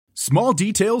Small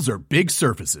details are big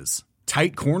surfaces.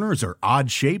 Tight corners are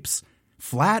odd shapes.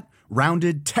 Flat,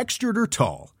 rounded, textured, or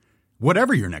tall.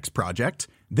 Whatever your next project,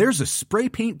 there's a spray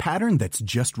paint pattern that's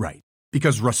just right.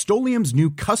 Because Rust-Oleum's new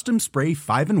Custom Spray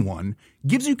 5-in-1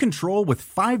 gives you control with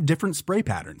 5 different spray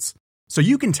patterns. So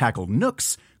you can tackle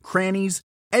nooks, crannies,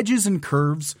 edges, and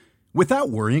curves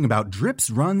without worrying about drips,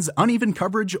 runs, uneven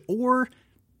coverage, or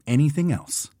anything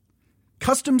else.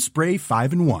 Custom Spray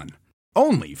 5-in-1.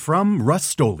 Only from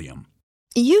Rust-Oleum.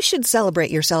 You should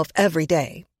celebrate yourself every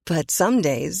day, but some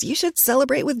days you should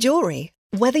celebrate with jewelry.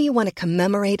 Whether you want to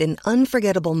commemorate an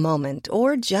unforgettable moment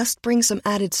or just bring some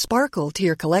added sparkle to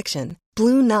your collection,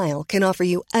 Blue Nile can offer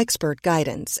you expert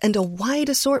guidance and a wide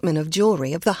assortment of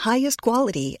jewelry of the highest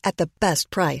quality at the best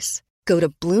price. Go to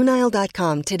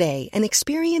BlueNile.com today and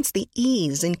experience the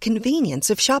ease and convenience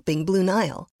of shopping Blue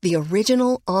Nile, the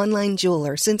original online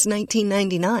jeweler since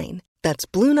 1999. That's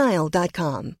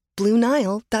BlueNile.com.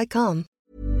 BlueNile.com.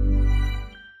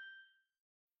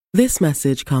 This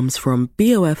message comes from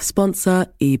BOF sponsor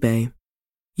eBay.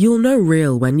 You'll know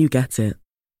real when you get it.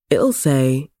 It'll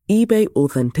say eBay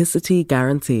Authenticity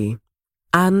Guarantee.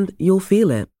 And you'll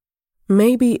feel it.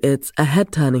 Maybe it's a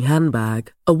head-turning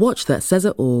handbag, a watch that says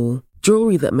it all,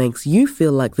 jewelry that makes you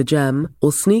feel like the gem,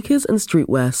 or sneakers and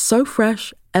streetwear so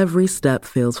fresh every step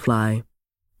feels fly.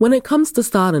 When it comes to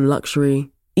style and luxury,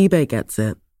 eBay gets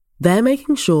it. They're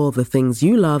making sure the things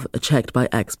you love are checked by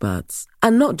experts.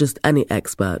 And not just any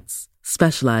experts,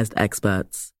 specialized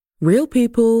experts. Real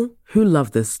people who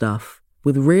love this stuff,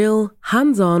 with real,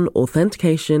 hands-on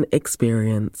authentication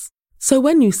experience. So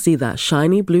when you see that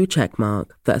shiny blue checkmark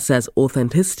that says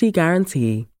Authenticity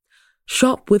Guarantee,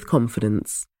 shop with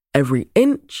confidence. Every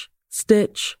inch,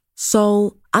 stitch,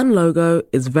 sole, and logo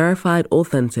is verified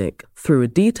authentic through a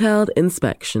detailed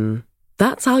inspection.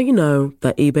 That's how you know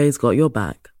that eBay's got your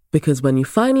back. Because when you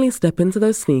finally step into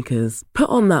those sneakers, put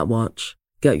on that watch,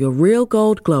 get your real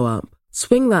gold glow up,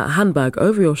 swing that handbag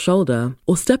over your shoulder,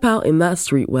 or step out in that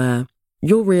streetwear,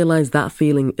 you'll realize that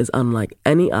feeling is unlike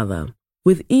any other.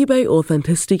 With eBay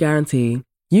Authenticity Guarantee,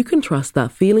 you can trust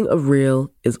that feeling of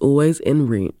real is always in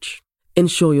reach.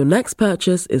 Ensure your next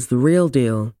purchase is the real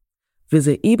deal.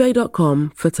 Visit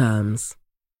ebay.com for terms.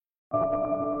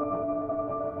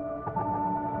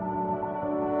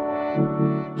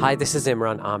 Hi, this is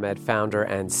Imran Amed, founder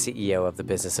and CEO of the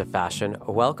Business of Fashion.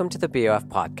 Welcome to the BOF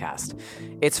podcast.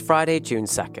 It's Friday, June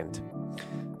 2nd.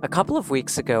 A couple of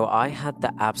weeks ago, I had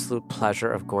the absolute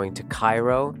pleasure of going to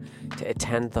Cairo to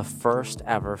attend the first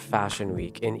ever Fashion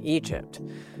Week in Egypt.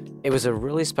 It was a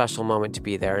really special moment to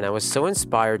be there, and I was so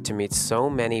inspired to meet so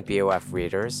many BOF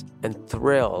readers and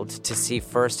thrilled to see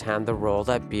firsthand the role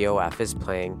that BOF is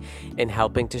playing in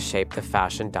helping to shape the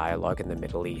fashion dialogue in the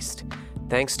Middle East.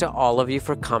 Thanks to all of you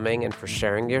for coming and for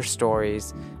sharing your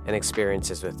stories and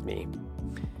experiences with me.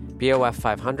 BOF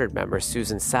 500 member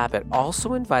Susan Sabat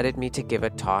also invited me to give a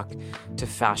talk to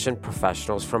fashion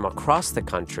professionals from across the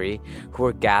country who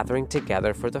are gathering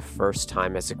together for the first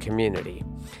time as a community.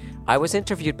 I was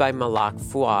interviewed by Malak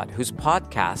Fuad, whose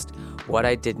podcast, What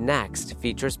I Did Next,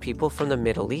 features people from the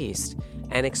Middle East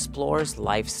and explores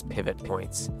life's pivot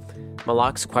points.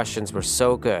 Malak's questions were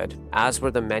so good, as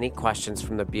were the many questions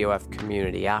from the BOF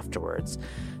community afterwards,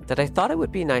 that I thought it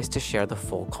would be nice to share the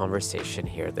full conversation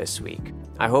here this week.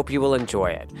 I hope you will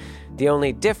enjoy it. The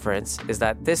only difference is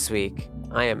that this week,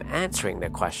 I am answering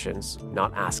the questions,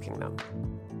 not asking them.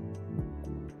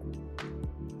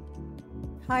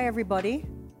 Hi, everybody.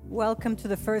 Welcome to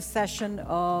the first session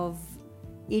of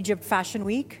Egypt Fashion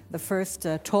Week, the first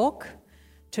talk.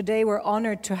 Today, we're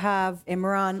honored to have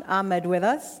Imran Amed with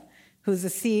us, who's the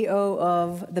CEO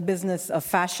of the Business of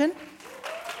Fashion.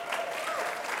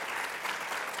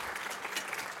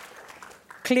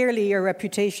 Clearly, your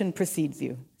reputation precedes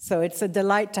you, so it's a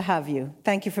delight to have you.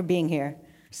 Thank you for being here.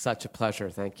 Such a pleasure,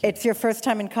 thank you. It's your first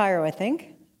time in Cairo, I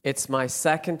think? It's my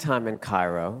second time in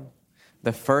Cairo.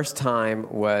 The first time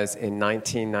was in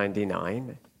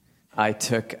 1999. I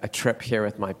took a trip here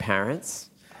with my parents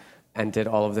and did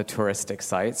all of the touristic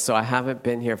sites. So I haven't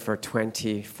been here for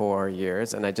 24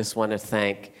 years, and I just want to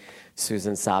thank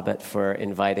Susan Sabat for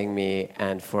inviting me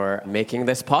and for making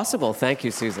this possible. Thank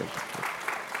you, Susan.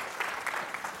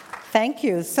 Thank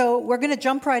you. So we're going to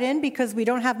jump right in because we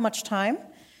don't have much time.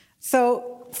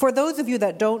 So for those of you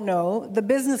that don't know, the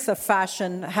business of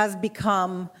fashion has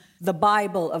become the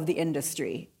Bible of the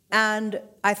industry. And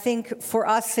I think for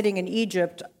us sitting in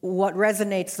Egypt, what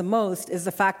resonates the most is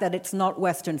the fact that it's not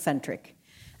Western-centric.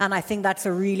 And I think that's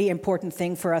a really important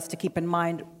thing for us to keep in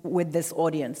mind with this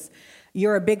audience.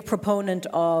 You're a big proponent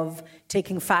of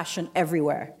taking fashion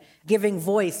everywhere, giving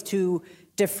voice to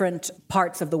different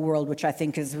parts of the world, which I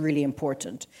think is really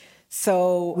important.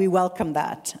 So we welcome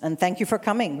that. And thank you for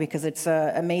coming, because it's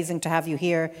amazing to have you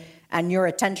here. And your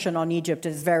attention on Egypt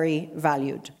is very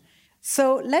valued.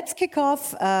 So let's kick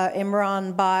off,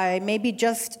 Imran, by maybe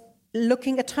just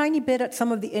looking a tiny bit at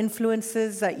some of the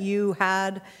influences that you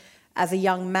had as a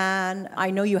young man.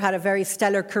 I know you had a very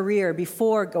stellar career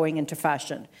before going into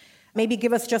fashion. Maybe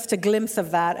give us just a glimpse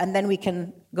of that, and then we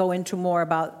can go into more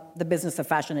about the business of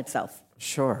fashion itself.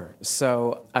 Sure.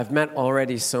 So I've met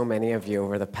already so many of you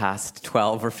over the past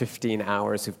 12 or 15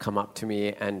 hours who've come up to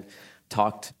me and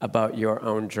talked about your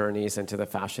own journeys into the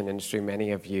fashion industry.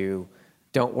 Many of you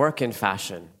don't work in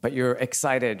fashion, but you're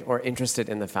excited or interested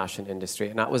in the fashion industry.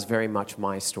 And that was very much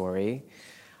my story.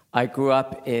 I grew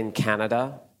up in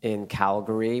Canada, in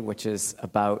Calgary, which is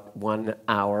about 1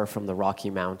 hour from the Rocky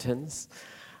Mountains.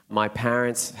 My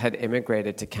parents had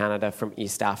immigrated to Canada from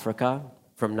East Africa,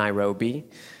 from Nairobi.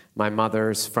 My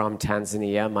mother's from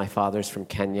Tanzania, my father's from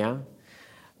Kenya.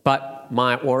 But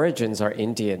my origins are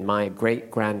Indian. My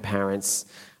great-grandparents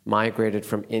migrated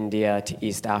from India to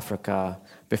East Africa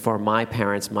before my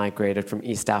parents migrated from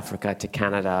East Africa to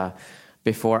Canada,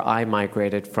 before I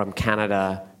migrated from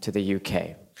Canada to the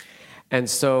UK. And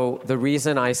so the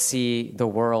reason I see the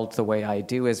world the way I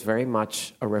do is very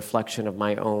much a reflection of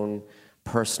my own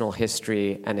personal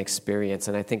history and experience.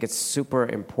 And I think it's super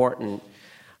important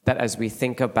that as we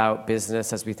think about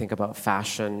business, as we think about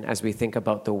fashion, as we think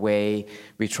about the way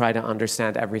we try to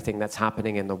understand everything that's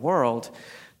happening in the world,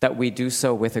 that we do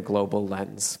so with a global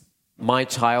lens. My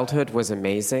childhood was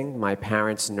amazing. My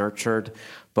parents nurtured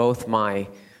both my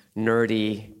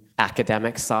nerdy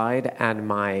academic side and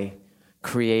my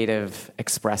creative,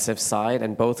 expressive side.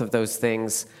 And both of those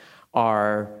things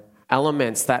are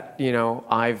elements that,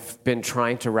 I've been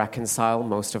trying to reconcile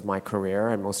most of my career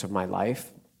and most of my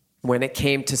life. When it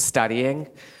came to studying,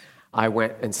 I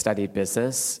went and studied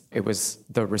business. It was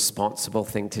the responsible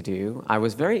thing to do. I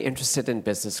was very interested in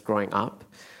business growing up,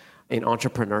 in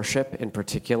entrepreneurship in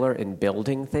particular, in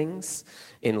building things,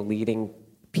 in leading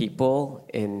people,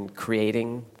 in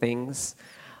creating things.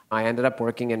 I ended up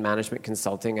working in management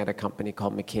consulting at a company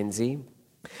called McKinsey.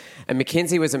 And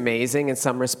McKinsey was amazing in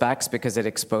some respects because it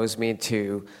exposed me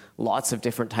to lots of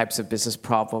different types of business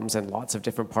problems and lots of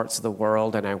different parts of the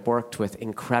world, and I worked with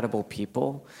incredible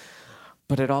people,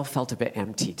 but it all felt a bit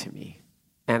empty to me.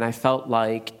 And I felt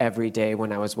like every day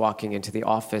when I was walking into the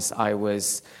office, I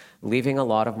was leaving a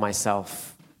lot of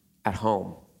myself at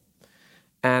home.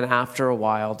 And after a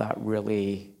while, that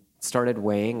really started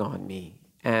weighing on me.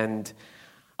 And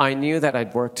I knew that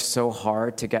I'd worked so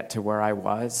hard to get to where I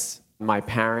was. My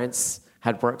parents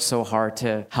had worked so hard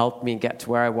to help me get to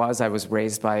where I was. I was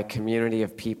raised by a community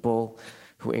of people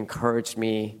who encouraged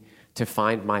me to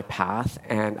find my path,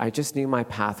 and I just knew my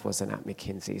path wasn't at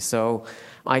McKinsey. So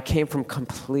I came from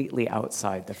completely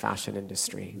outside the fashion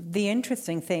industry. The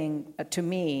interesting thing to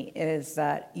me is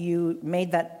that you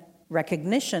made that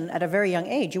recognition at a very young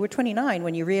age. You were 29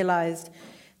 when you realized,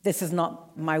 this is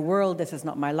not my world, this is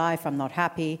not my life, I'm not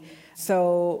happy.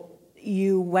 So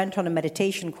you went on a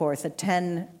meditation course, a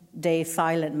 10-day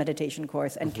silent meditation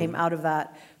course, and came out of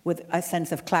that with a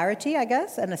sense of clarity, I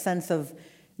guess, and a sense of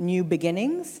new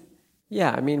beginnings.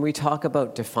 Yeah, I mean, we talk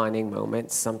about defining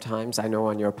moments sometimes. I know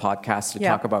on your podcast you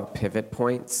talk about pivot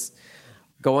points.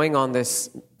 Going on this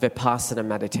Vipassana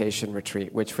meditation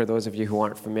retreat, which for those of you who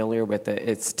aren't familiar with it,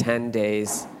 it's 10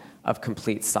 days of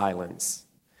complete silence.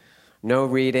 No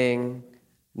reading,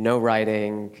 no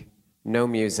writing, no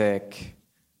music,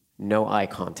 no eye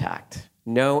contact,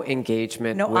 no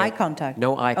engagement. No eye contact.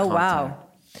 No eye contact. Oh, wow.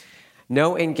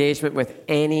 No engagement with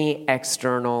any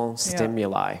external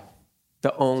stimuli.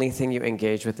 The only thing you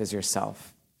engage with is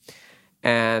yourself.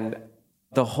 And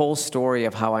the whole story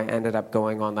of how I ended up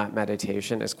going on that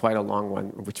meditation is quite a long one,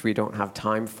 which we don't have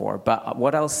time for. But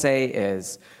what I'll say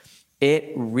is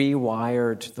it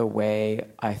rewired the way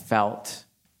I felt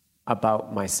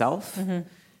about myself.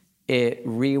 It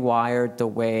rewired the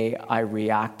way I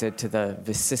reacted to the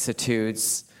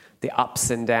vicissitudes, the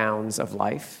ups and downs of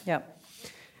life.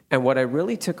 And what I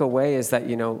really took away is that,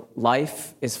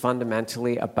 life is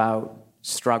fundamentally about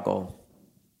struggle.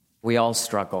 We all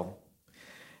struggle.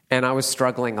 And I was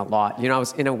struggling a lot. I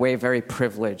was in a way very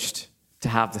privileged to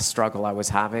have the struggle I was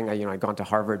having. I'd gone to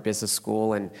Harvard Business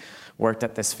School and worked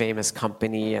at this famous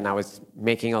company, and I was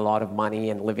making a lot of money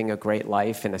and living a great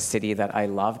life in a city that I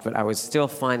loved, but I was still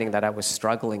finding that I was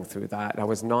struggling through that. I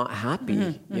was not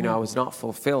happy. I was not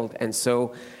fulfilled. And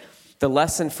so the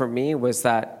lesson for me was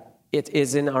that it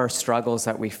is in our struggles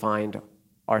that we find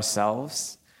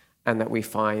ourselves and that we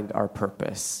find our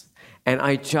purpose. And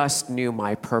I just knew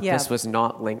my purpose was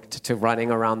not linked to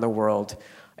running around the world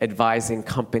advising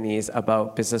companies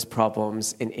about business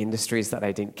problems in industries that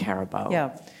I didn't care about.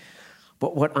 Yeah.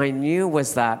 But what I knew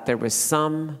was that there was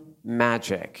some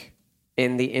magic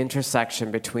in the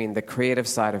intersection between the creative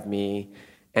side of me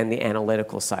and the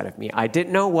analytical side of me. I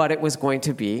didn't know what it was going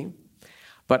to be,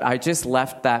 but I just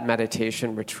left that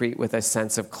meditation retreat with a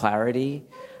sense of clarity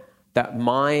that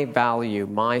my value,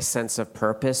 my sense of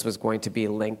purpose was going to be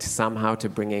linked somehow to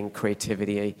bringing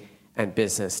creativity and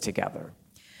business together.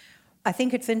 I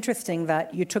think it's interesting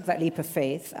that you took that leap of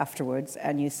faith afterwards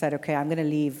and you said, okay, I'm going to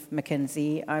leave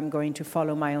McKinsey. I'm going to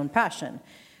follow my own passion.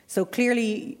 So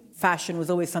clearly, fashion was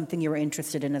always something you were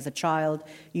interested in as a child.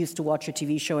 You used to watch a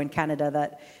TV show in Canada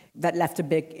that left a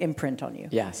big imprint on you.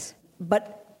 Yes.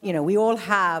 But, you know, we all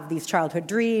have these childhood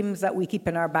dreams that we keep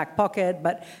in our back pocket,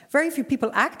 but very few people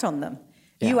act on them.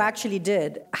 Yeah. You actually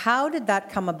did. How did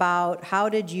that come about? How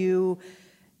did you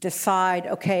decide,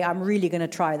 okay, I'm really going to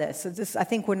try this? So this, I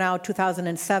think we're now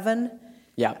 2007.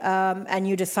 Yeah. And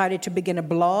you decided to begin a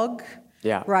blog,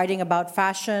 writing about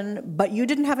fashion, but you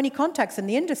didn't have any contacts in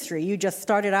the industry. You just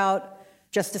started out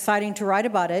just deciding to write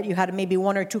about it. You had maybe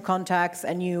one or two contacts,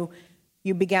 and you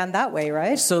began that way,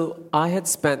 right? So I had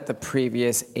spent the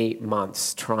previous 8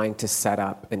 months trying to set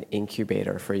up an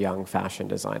incubator for young fashion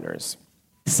designers.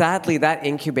 Sadly, that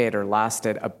incubator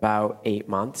lasted about 8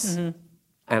 months. Mm-hmm.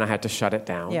 And I had to shut it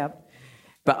down. Yep.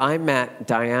 But I met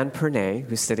Diane Pernay,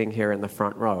 who's sitting here in the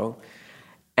front row,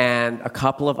 and a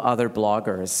couple of other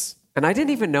bloggers. And I didn't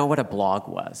even know what a blog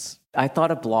was. I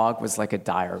thought a blog was like a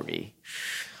diary.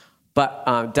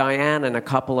 But Diane and a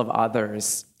couple of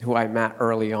others who I met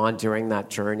early on during that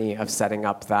journey of setting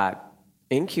up that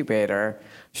incubator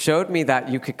showed me that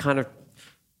you could kind of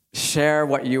share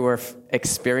what you were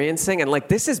experiencing. And like,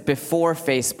 this is before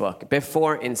Facebook,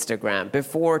 before Instagram,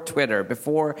 before Twitter,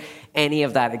 before any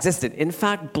of that existed. In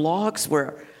fact, blogs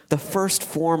were the first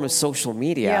form of social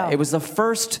media. Yeah. It was the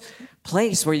first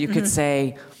place where you could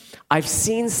say, I've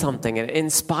seen something and it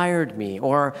inspired me,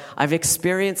 or I've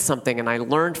experienced something and I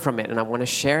learned from it and I want to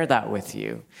share that with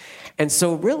you. And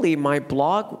so really my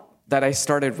blog that I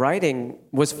started writing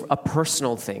was a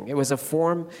personal thing. It was a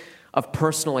form of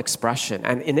personal expression.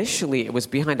 And initially, it was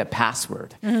behind a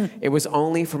password. Mm-hmm. It was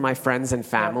only for my friends and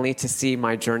family to see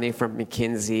my journey from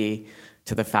McKinsey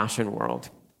to the fashion world.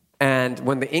 And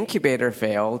when the incubator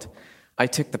failed, I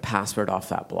took the password off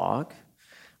that blog.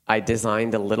 I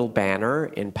designed a little banner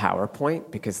in PowerPoint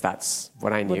because that's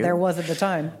what I knew. What there was at the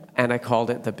time. And I called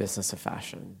it The Business of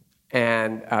Fashion.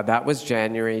 And that was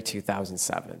January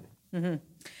 2007. Mm-hmm.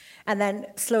 And then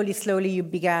slowly, you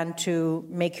began to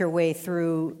make your way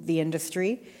through the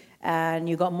industry, and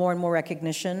you got more and more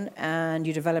recognition, and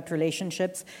you developed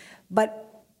relationships.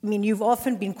 But, I mean, you've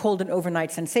often been called an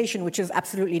overnight sensation, which is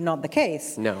absolutely not the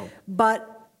case. No.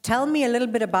 But tell me a little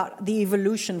bit about the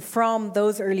evolution from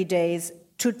those early days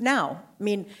to now. I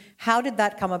mean, how did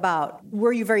that come about?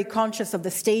 Were you very conscious of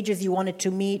the stages you wanted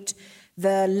to meet,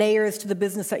 the layers to the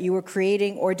business that you were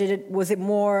creating, or was it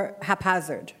more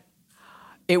haphazard?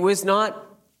 It was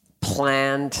not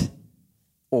planned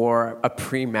or a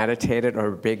premeditated or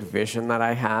a big vision that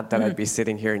I had that I'd be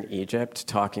sitting here in Egypt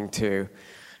talking to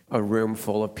a room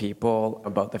full of people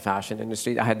about the fashion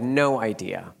industry. I had no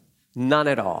idea, none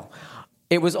at all.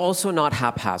 It was also not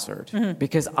haphazard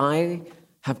because I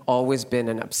have always been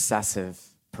an obsessive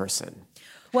person.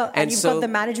 Well, and you've got the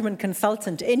management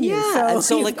consultant in you,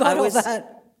 so you've got all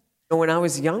that. When I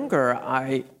was younger,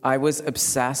 I was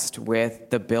obsessed with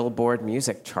the Billboard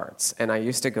music charts. And I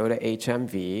used to go to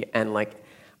HMV and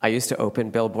I used to open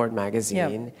Billboard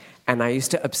magazine and I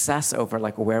used to obsess over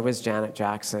where was Janet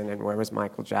Jackson and where was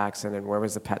Michael Jackson and where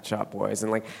was the Pet Shop Boys.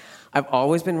 And I've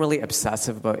always been really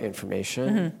obsessive about information.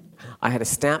 Mm-hmm. I had a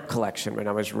stamp collection when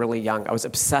I was really young. I was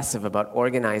obsessive about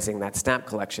organizing that stamp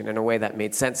collection in a way that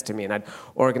made sense to me. And I'd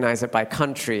organize it by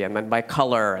country and then by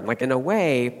color. And in a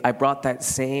way, I brought that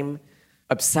same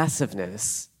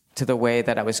obsessiveness to the way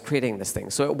that I was creating this thing.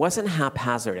 So it wasn't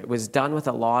haphazard. It was done with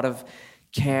a lot of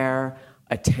care,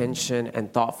 attention,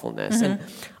 and thoughtfulness. Mm-hmm. And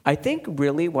I think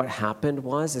really what happened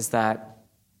is that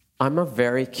I'm a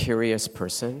very curious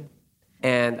person.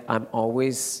 And I'm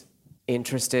always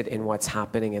interested in what's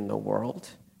happening in the world.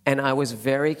 And I was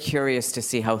very curious to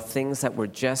see how things that were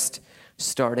just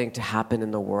starting to happen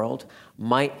in the world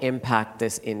might impact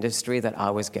this industry that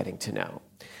I was getting to know.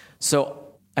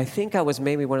 So I think I was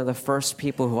maybe one of the first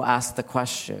people who asked the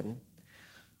question,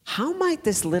 how might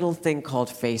this little thing called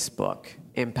Facebook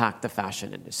impact the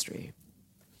fashion industry?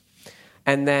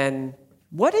 And then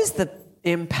what is the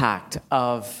impact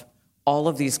of all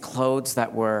of these clothes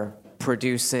that we're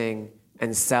producing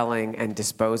and selling and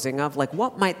disposing of, like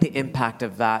what might the impact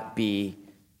of that be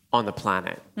on the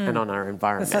planet and on our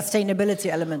environment? The sustainability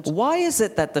element. Why is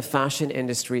it that the fashion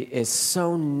industry is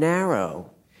so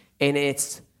narrow in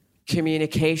its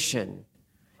communication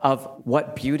of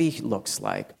what beauty looks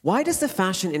like? Why does the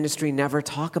fashion industry never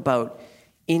talk about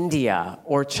India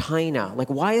or China? Like,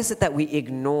 why is it that we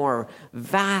ignore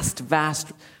vast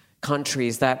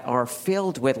countries that are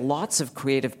filled with lots of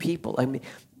creative people? I mean,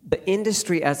 the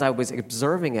industry, as I was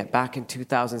observing it back in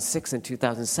 2006 and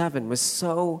 2007, was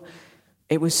so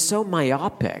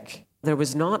myopic. There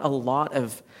was not a lot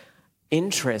of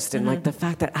interest in like the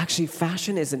fact that actually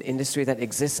fashion is an industry that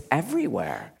exists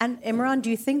everywhere. And Imran, do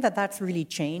you think that that's really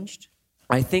changed?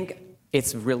 I think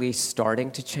it's really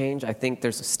starting to change. I think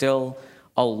there's still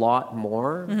a lot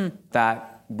more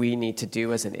that we need to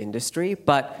do as an industry,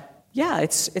 but yeah,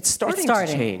 it's starting to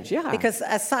change. Yeah, because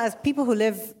as people who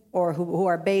live or who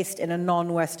are based in a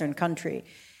non-Western country,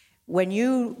 when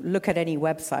you look at any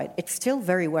website, it's still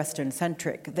very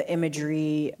Western-centric. The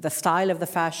imagery, the style of the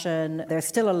fashion, there's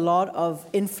still a lot of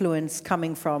influence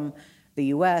coming from the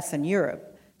US and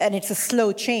Europe. And it's a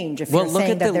slow change if you're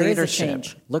saying that there is a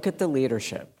change. Look at the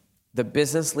leadership, the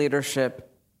business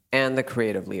leadership and the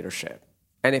creative leadership.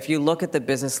 And if you look at the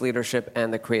business leadership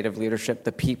and the creative leadership,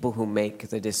 the people who make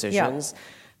the decisions,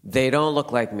 they don't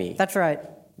look like me. That's right.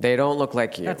 They don't look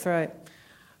like you. That's right.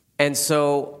 And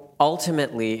so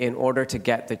ultimately, in order to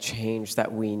get the change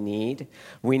that we need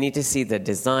to see the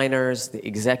designers, the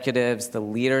executives, the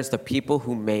leaders, the people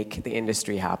who make the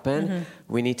industry happen.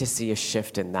 We need to see a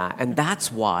shift in that. And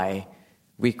that's why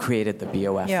we created the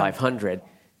BOF 500.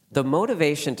 The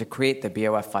motivation to create the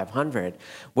BOF 500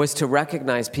 was to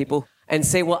recognize people and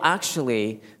say, well,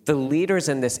 actually, the leaders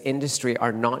in this industry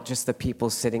are not just the people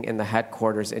sitting in the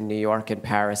headquarters in New York and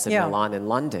Paris and Milan and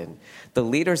London. The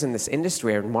leaders in this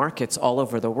industry are in markets all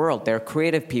over the world. They're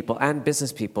creative people and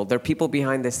business people. They're people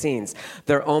behind the scenes.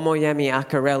 They're Omoyemi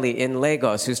Akareli in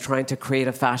Lagos, who's trying to create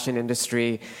a fashion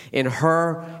industry in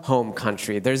her home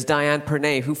country. There's Diane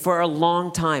Pernay, who for a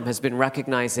long time has been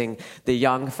recognizing the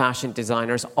young fashion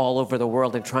designers all over the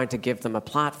world and trying to give them a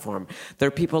platform. There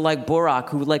are people like Burak,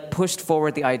 who pushed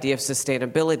forward the idea of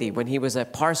sustainability. When he was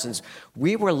at Parsons,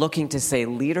 we were looking to say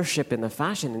leadership in the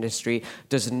fashion industry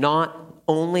does not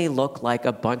only look like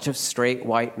a bunch of straight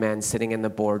white men sitting in the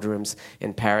boardrooms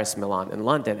in Paris, Milan, and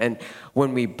London. And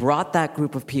when we brought that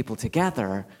group of people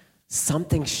together,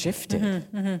 something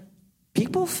shifted.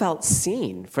 People felt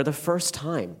seen for the first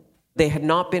time. They had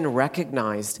not been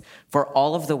recognized for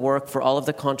all of the work, for all of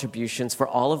the contributions, for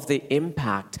all of the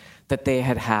impact that they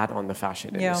had had on the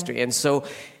fashion industry. And so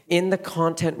in the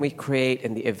content we create,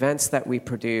 in the events that we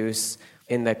produce,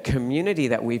 in the community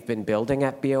that we've been building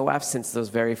at BOF since those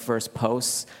very first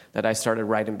posts that I started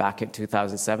writing back in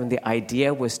 2007, the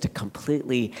idea was to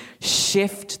completely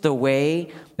shift the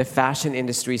way the fashion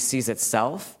industry sees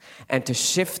itself and to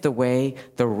shift the way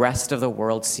the rest of the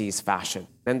world sees fashion.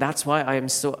 And that's why I am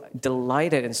so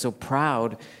delighted and so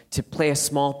proud to play a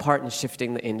small part in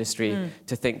shifting the industry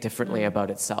to think differently about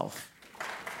itself.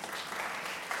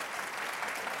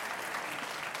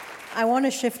 I want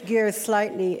to shift gears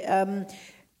slightly.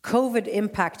 COVID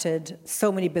impacted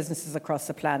so many businesses across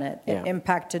the planet. It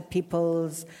impacted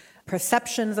people's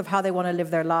perceptions of how they want to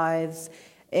live their lives.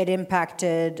 It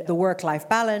impacted the work-life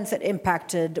balance. It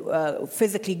impacted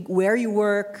physically where you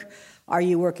work. Are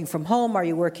you working from home? Are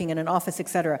you working in an office, et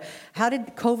cetera? How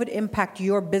did COVID impact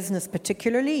your business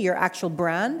particularly, your actual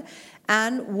brand?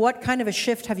 And what kind of a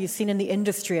shift have you seen in the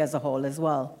industry as a whole as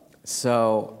well?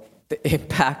 So the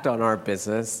impact on our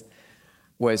business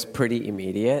was pretty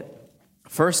immediate.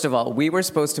 First of all, we were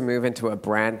supposed to move into a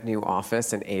brand new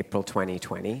office in April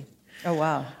 2020. Oh,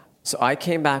 wow. So I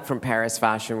came back from Paris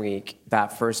Fashion Week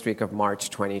that first week of March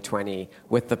 2020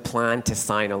 with the plan to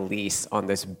sign a lease on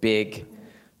this big,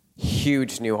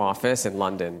 huge new office in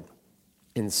London,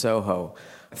 in Soho.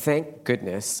 Thank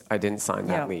goodness I didn't sign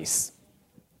that lease.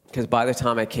 Because by the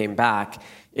time I came back,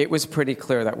 it was pretty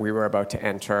clear that we were about to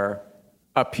enter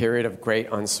a period of great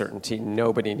uncertainty.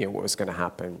 Nobody knew what was going to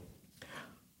happen.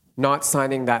 Not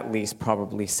signing that lease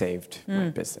probably saved my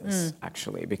business,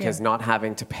 actually, because not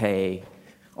having to pay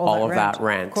all of that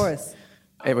rent. Of course.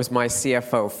 It was my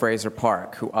CFO, Fraser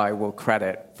Park, who I will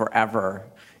credit forever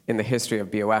in the history of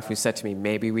BOF, who said to me,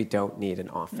 maybe we don't need an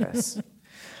office.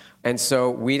 And so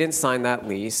we didn't sign that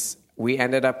lease. We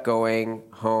ended up going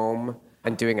home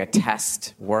and doing a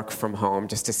test work from home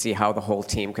just to see how the whole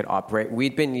team could operate.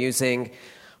 We'd been using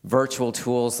virtual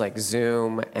tools like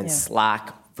Zoom and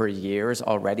Slack for years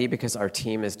already because our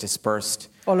team is dispersed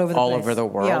all over the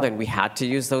world, and we had to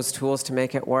use those tools to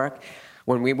make it work.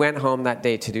 When we went home that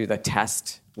day to do the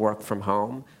test work from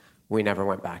home, we never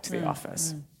went back to the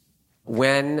office.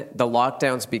 When the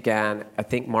lockdowns began, I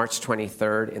think March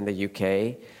 23rd in the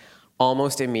UK,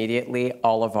 almost immediately,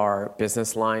 all of our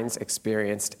business lines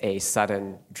experienced a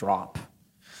sudden drop.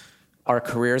 Our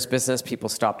careers business, people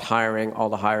stopped hiring. All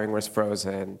the hiring was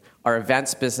frozen. Our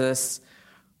events business,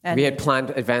 we had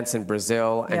planned events in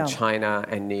Brazil and China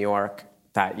and New York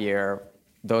that year.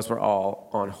 Those were all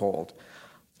on hold.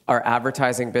 Our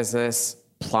advertising business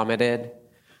plummeted,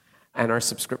 and our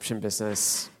subscription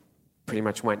business pretty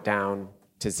much went down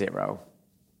to zero.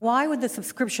 Why would the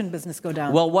subscription business go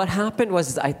down? Well, what happened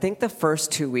was, I think the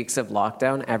first 2 weeks of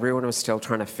lockdown, everyone was still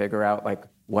trying to figure out, like,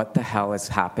 what the hell is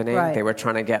happening? Right. They were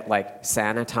trying to get, like,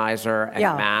 sanitizer and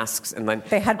masks. And then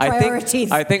they had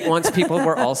priorities. I think once people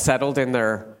were all settled in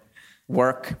their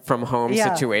work from home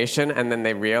situation, and then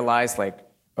they realized, like,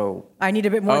 oh, I need a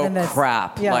bit more than this. Oh,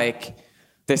 crap. Like,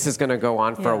 this is going to go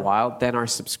on for a while. Then our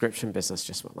subscription business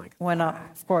just went up,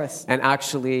 of course. And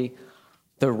actually,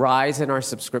 the rise in our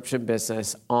subscription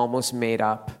business almost made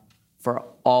up for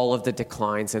all of the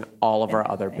declines in all of our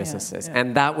other businesses.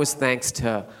 And that was thanks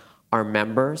to our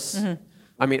members.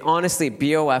 I mean, honestly,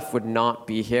 BOF would not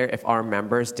be here if our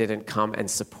members didn't come and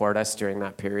support us during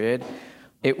that period.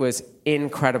 It was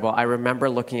incredible. I remember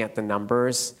looking at the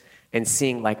numbers and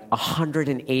seeing like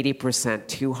 180%,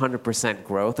 200%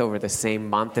 growth over the same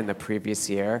month in the previous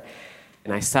year.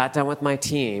 And I sat down with my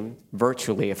team,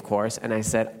 virtually, of course, and I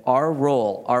said, our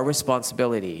role, our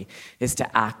responsibility is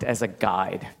to act as a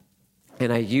guide.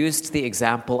 And I used the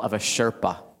example of a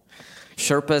Sherpa.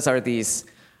 Sherpas are these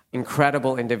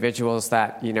incredible individuals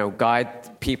that, you know,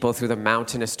 guide people through the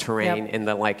mountainous terrain in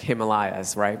the, like,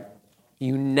 Himalayas, right?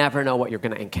 You never know what you're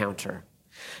going to encounter.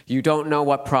 You don't know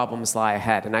what problems lie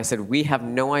ahead. And I said, we have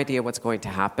no idea what's going to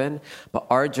happen, but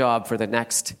our job for the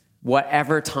next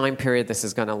whatever time period this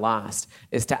is going to last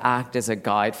is to act as a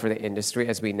guide for the industry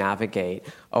as we navigate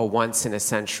a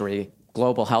once-in-a-century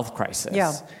global health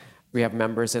crisis. We have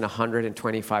members in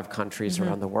 125 countries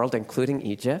around the world, including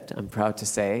Egypt, I'm proud to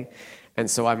say. And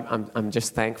so I'm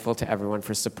just thankful to everyone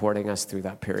for supporting us through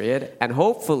that period. And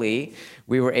hopefully,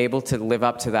 we were able to live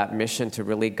up to that mission to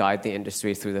really guide the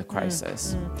industry through the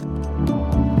crisis.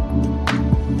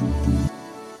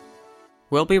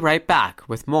 We'll be right back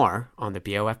with more on the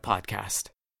BOF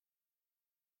podcast.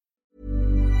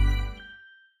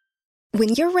 When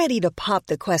you're ready to pop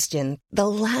the question, the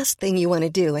last thing you want to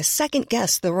do is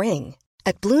second-guess the ring.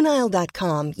 At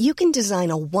BlueNile.com, you can design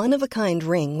a one-of-a-kind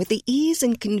ring with the ease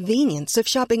and convenience of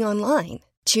shopping online.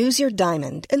 Choose your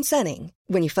diamond and setting.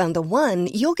 When you find the one,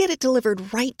 you'll get it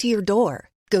delivered right to your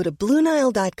door. Go to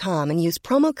BlueNile.com and use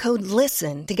promo code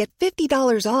LISTEN to get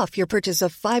 $50 off your purchase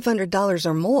of $500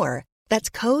 or more. That's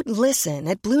code LISTEN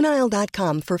at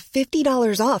BlueNile.com for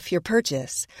 $50 off your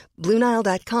purchase.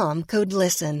 BlueNile.com, code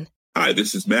LISTEN. Hi,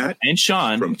 this is Matt and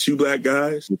Sean from Two Black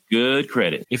Guys with Good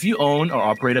Credit. If you own or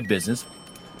operate a business,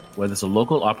 whether it's a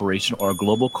local operation or a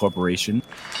global corporation,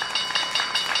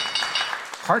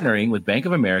 partnering with Bank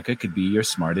of America could be your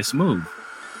smartest move.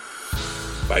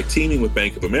 By teaming with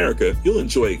Bank of America, you'll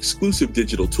enjoy exclusive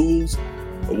digital tools,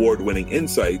 award-winning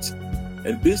insights,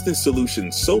 and business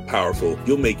solutions so powerful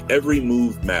you'll make every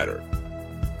move matter.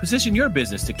 Position your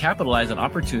business to capitalize on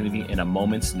opportunity in a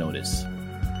moment's notice.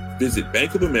 Visit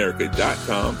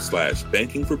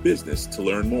bankofamerica.com/bankingforbusiness to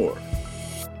learn more.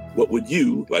 What would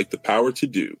you like the power to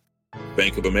do?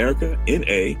 Bank of America,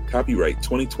 N.A., copyright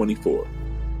 2024.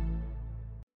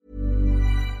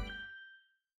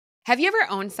 Have you ever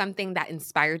owned something that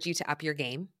inspired you to up your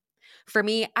game? For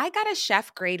me, I got a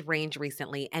chef-grade range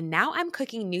recently, and now I'm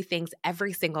cooking new things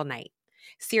every single night.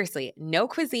 Seriously, no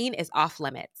cuisine is off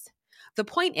limits. The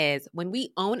point is, when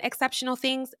we own exceptional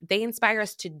things, they inspire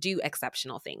us to do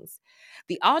exceptional things.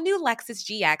 The all-new Lexus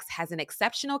GX has an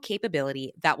exceptional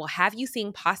capability that will have you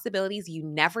seeing possibilities you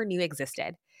never knew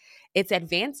existed. Its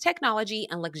advanced technology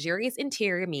and luxurious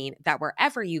interior mean that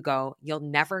wherever you go, you'll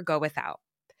never go without.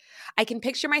 I can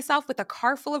picture myself with a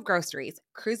car full of groceries,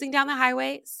 cruising down the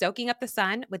highway, soaking up the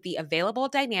sun with the available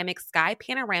dynamic sky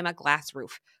panorama glass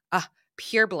roof.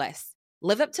 Pure bliss.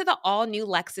 Live up to the all-new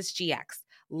Lexus GX.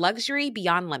 Luxury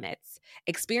beyond limits.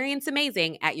 Experience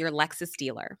amazing at your Lexus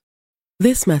dealer.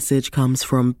 This message comes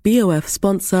from BOF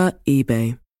sponsor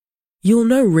eBay. You'll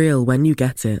know real when you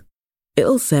get it.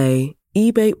 It'll say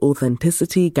eBay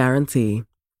Authenticity Guarantee.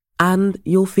 And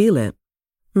you'll feel it.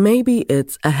 Maybe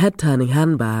it's a head-turning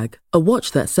handbag, a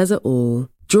watch that says it all,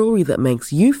 jewelry that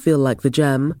makes you feel like the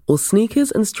gem, or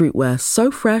sneakers and streetwear so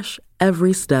fresh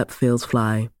every step feels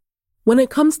fly. When it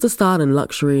comes to style and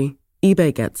luxury,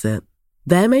 eBay gets it.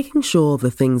 They're making sure the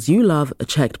things you love are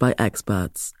checked by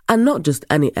experts. And not just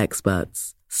any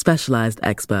experts, specialized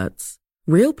experts.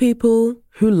 Real people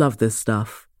who love this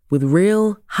stuff, with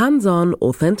real, hands-on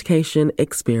authentication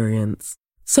experience.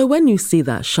 So when you see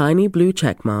that shiny blue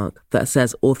checkmark that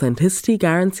says Authenticity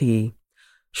Guarantee,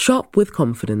 shop with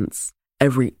confidence.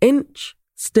 Every inch,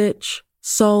 stitch,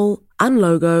 sole, and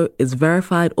logo is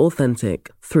verified authentic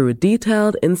through a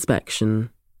detailed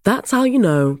inspection. That's how you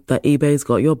know that eBay's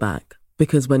got your back.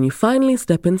 Because when you finally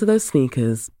step into those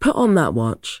sneakers, put on that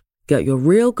watch, get your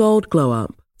real gold glow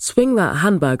up, swing that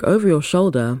handbag over your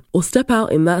shoulder, or step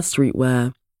out in that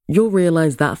streetwear, you'll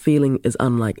realize that feeling is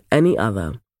unlike any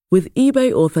other. With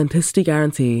eBay Authenticity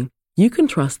Guarantee, you can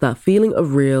trust that feeling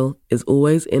of real is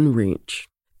always in reach.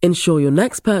 Ensure your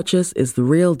next purchase is the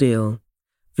real deal.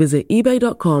 Visit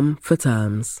ebay.com for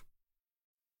terms.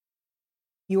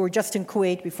 You were just in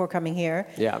Kuwait before coming here.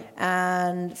 Yeah.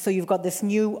 And so you've got this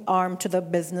new arm to the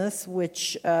business,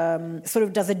 which sort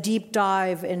of does a deep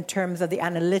dive in terms of the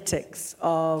analytics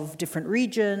of different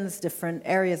regions, different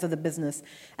areas of the business.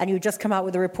 And you just come out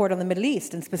with a report on the Middle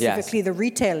East and specifically the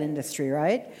retail industry,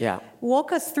 right? Yeah.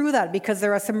 Walk us through that, because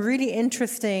there are some really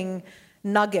interesting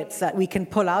nuggets that we can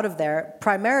pull out of there,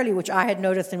 primarily, which I had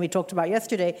noticed and we talked about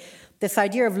yesterday, this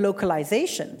idea of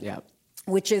localization. Yeah.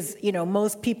 Which is,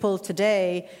 most people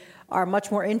today are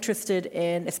much more interested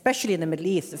in, especially in the Middle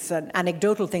East. It's an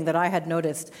anecdotal thing that I had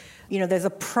noticed. There's a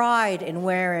pride in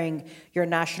wearing your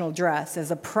national dress.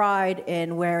 There's a pride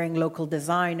in wearing local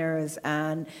designers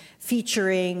and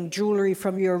featuring jewelry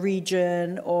from your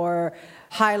region or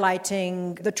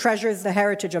highlighting the treasures, the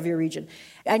heritage of your region.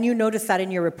 And you notice that in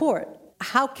your report.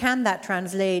 How can that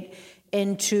translate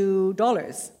into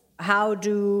dollars? How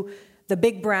do the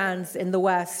big brands in the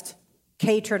West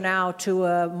cater now to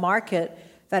a market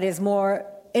that is more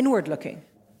inward-looking?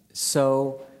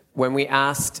 So when we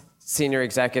asked senior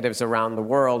executives around the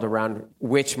world around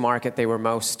which market they were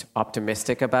most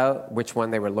optimistic about, which one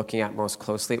they were looking at most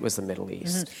closely, it was the Middle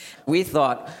East. Mm-hmm. We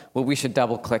thought, well, we should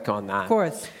double-click on that. Of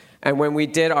course. And when we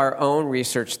did our own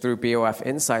research through BOF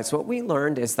Insights, what we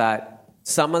learned is that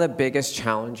some of the biggest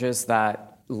challenges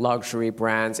that luxury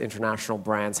brands, international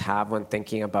brands have when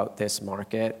thinking about this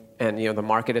market, and the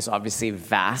market is obviously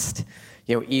vast.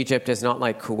 Egypt is not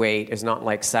like Kuwait, is not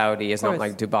like Saudi, is not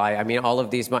like Dubai. I mean, all of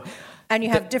these. And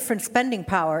you have different spending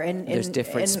power. There's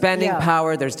different spending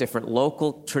power. There's different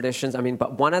local traditions. I mean,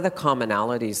 but one of the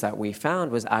commonalities that we found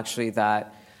was actually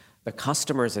that the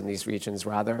customers in these regions,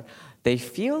 they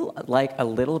feel like a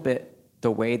little bit the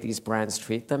way these brands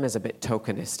treat them is a bit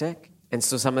tokenistic. And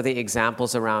so some of the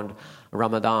examples around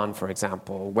Ramadan, for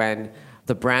example, when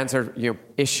the brands are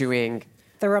issuing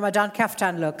the Ramadan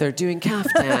kaftan look. They're doing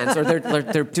kaftans, or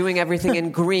they're doing everything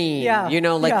in green.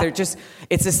 They're just.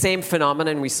 It's the same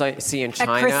phenomenon we see in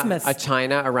China. At Christmas.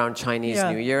 China around Chinese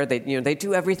New Year. They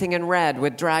do everything in red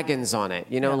with dragons on it.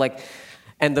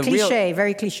 And the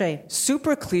very cliche.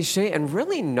 Super cliche, and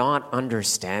really not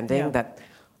understanding that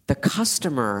the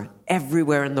customer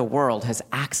everywhere in the world has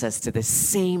access to the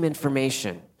same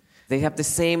information. They have the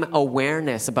same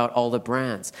awareness about all the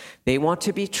brands. They want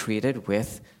to be treated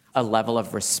with a level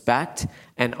of respect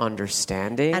and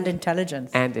understanding. And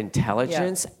intelligence.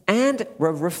 And a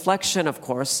reflection, of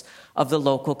course, of the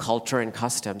local culture and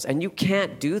customs. And you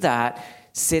can't do that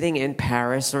sitting in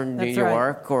Paris or New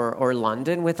York or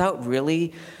London without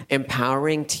really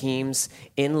empowering teams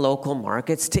in local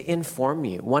markets to inform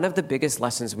you. One of the biggest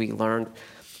lessons we learned,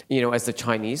 as the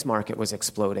Chinese market was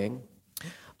exploding,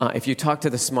 if you talk to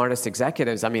the smartest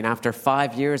executives, after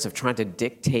 5 years of trying to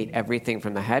dictate everything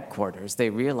from the headquarters, they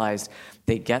realized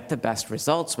they get the best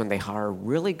results when they hire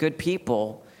really good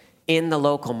people in the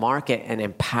local market and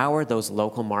empower those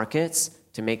local markets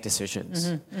to make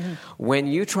decisions. Mm-hmm, mm-hmm. When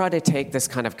you try to take this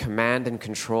kind of command and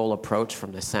control approach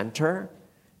from the center,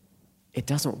 it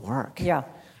doesn't work. Yeah.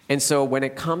 And so when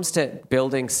it comes to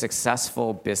building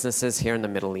successful businesses here in the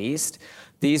Middle East,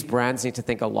 these brands need to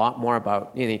think a lot more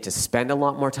about, need to spend a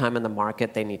lot more time in the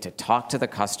market, they need to talk to the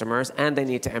customers, and they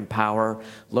need to empower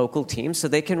local teams so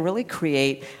they can really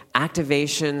create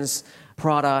activations,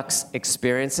 products,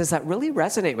 experiences that really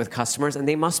resonate with customers, and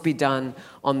they must be done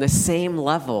on the same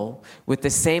level, with the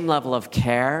same level of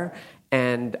care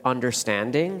and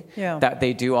understanding that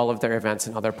they do all of their events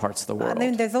in other parts of the world. And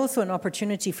then there's also an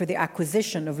opportunity for the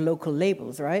acquisition of local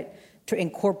labels, right? To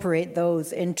incorporate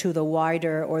those into the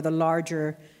wider or the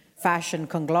larger fashion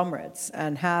conglomerates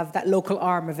and have that local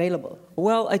arm available.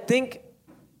 Well, I think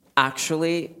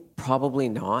actually probably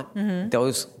not. Mm-hmm.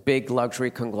 Those big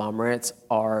luxury conglomerates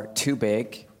are too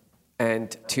big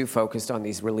and too focused on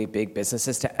these really big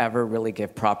businesses to ever really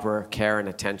give proper care and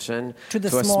attention to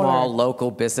a small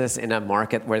local business in a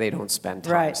market where they don't spend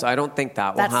time. Right. So I don't think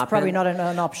that will happen. That's probably not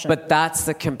an option. But that's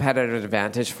the competitive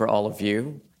advantage for all of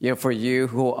you. You know, for you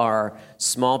who are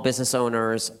small business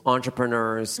owners,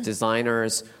 entrepreneurs,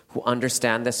 designers, who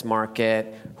understand this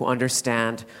market, who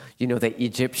understand, you know, the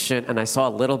Egyptian, and I saw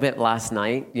a little bit last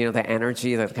night, you know, the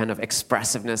energy, the kind of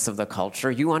expressiveness of the culture.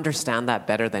 You understand that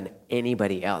better than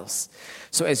anybody else.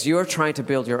 So as you're trying to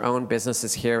build your own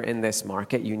businesses here in this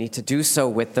market, you need to do so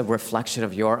with the reflection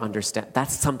of your understanding.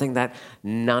 That's something that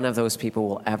none of those people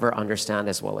will ever understand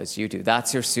as well as you do.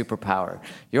 That's your superpower.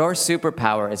 Your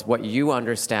superpower is what you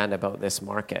understand about this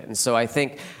market. And so I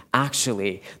think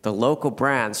actually the local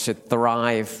brands should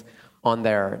thrive on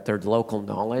their local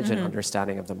knowledge and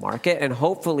understanding of the market. And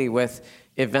hopefully with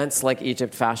events like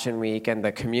Egypt Fashion Week and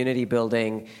the community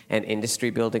building and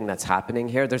industry building that's happening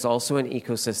here, there's also an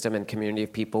ecosystem and community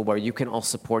of people where you can all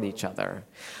support each other.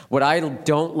 What I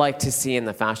don't like to see in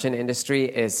the fashion industry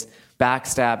is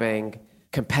backstabbing,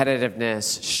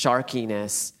 competitiveness,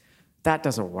 sharkiness. That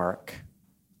doesn't work.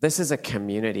 This is a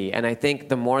community. And I think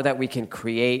the more that we can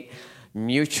create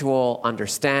mutual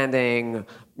understanding,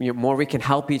 more we can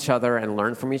help each other and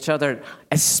learn from each other,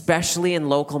 especially in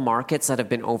local markets that have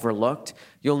been overlooked.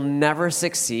 You'll never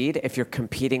succeed if you're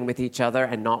competing with each other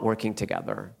and not working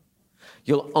together.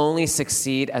 You'll only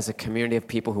succeed as a community of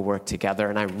people who work together,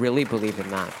 and I really believe in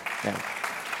that. Yeah.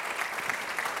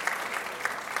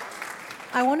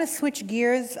 I want to switch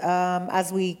gears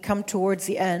as we come towards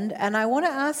the end, and I want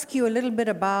to ask you a little bit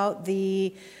about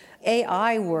the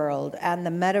AI world and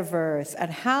the metaverse, and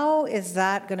how is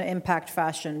that going to impact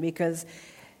fashion? Because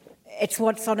it's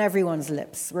what's on everyone's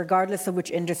lips, regardless of which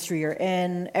industry you're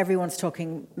in. Everyone's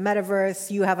talking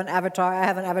metaverse. You have an avatar. I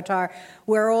have an avatar.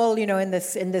 We're all, you know, in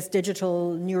this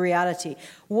digital new reality.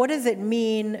 What does it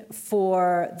mean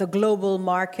for the global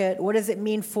market? What does it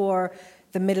mean for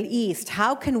the Middle East?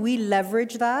 How can we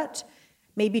leverage that,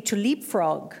 maybe to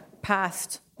leapfrog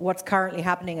past what's currently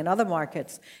happening in other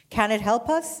markets? Can it help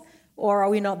us, or are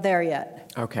we not there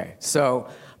yet? Okay, so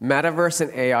metaverse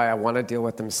and AI, I want to deal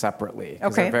with them separately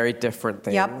because they're very different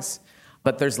things. Yep.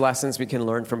 But there's lessons we can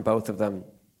learn from both of them.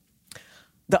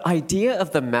 The idea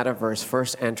of the metaverse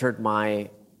first entered my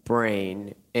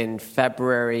brain in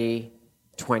February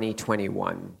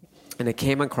 2021. And it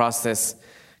came across this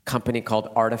company called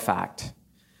Artifact,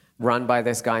 run by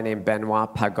this guy named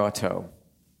Benoit Pagotto.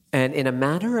 And in a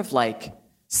matter of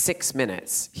 6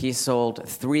 minutes, he sold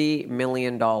 $3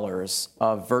 million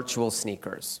of virtual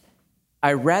sneakers.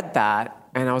 I read that,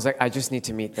 and I was like, I just need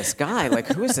to meet this guy.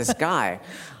 Who is this guy?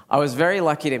 I was very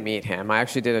lucky to meet him. I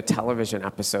actually did a television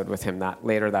episode with him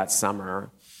later that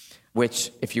summer,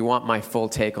 which, if you want my full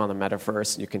take on the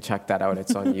metaverse, you can check that out.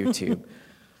 It's on YouTube.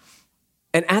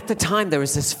 And at the time, there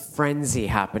was this frenzy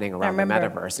happening around the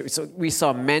metaverse. So we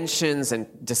saw mentions and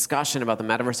discussion about the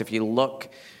metaverse. If you look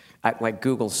at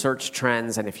Google search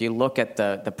trends, and if you look at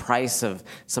the price of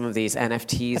some of these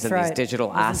NFTs and these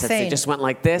digital assets, they just went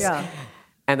like this. Yeah.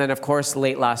 And then, of course,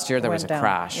 late last year, there was a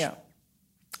crash. Yeah.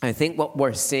 I think what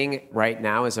we're seeing right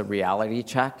now is a reality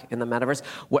check in the metaverse.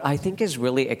 What I think is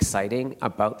really exciting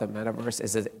about the metaverse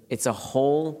is that it's a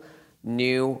whole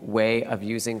new way of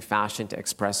using fashion to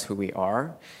express who we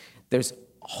are. There's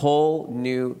whole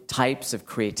new types of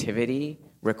creativity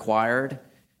required.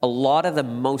 A lot of the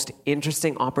most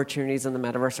interesting opportunities in the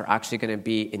metaverse are actually going to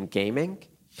be in gaming.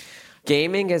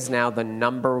 Gaming is now the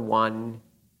 #1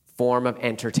 form of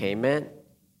entertainment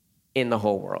in the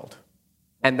whole world.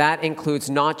 And that includes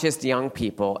not just young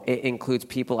people, it includes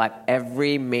people at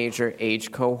every major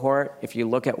age cohort. If you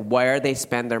look at where they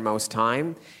spend their most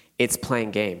time, it's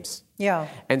playing games. Yeah.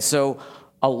 And so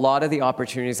a lot of the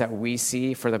opportunities that we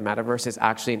see for the metaverse is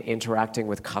actually in interacting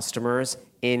with customers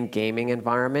in gaming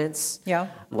environments,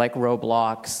 like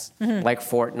Roblox, like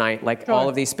Fortnite, all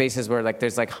of these spaces where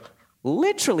there's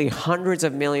literally hundreds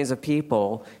of millions of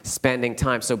people spending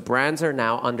time. So brands are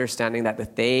now understanding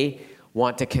that they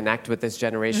want to connect with this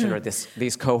generation or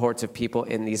these cohorts of people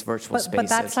in these virtual spaces. But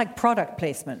that's like product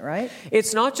placement, right?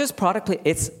 It's not just product placement.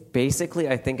 It's basically,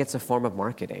 I think it's a form of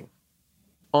marketing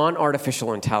on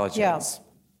artificial intelligence.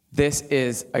 This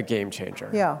is a game changer.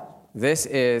 Yeah. This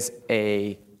is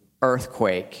a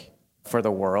earthquake for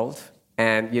the world.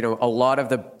 And, a lot of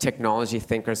the technology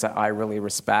thinkers that I really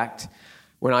respect,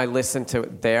 when I listen to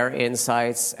their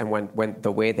insights and when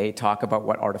the way they talk about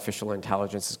what artificial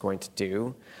intelligence is going to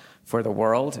do for the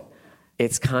world,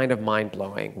 it's kind of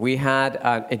mind-blowing. We had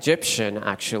an Egyptian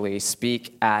actually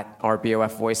speak at our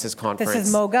BOF Voices conference. This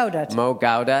is Mo Gaudat. Mo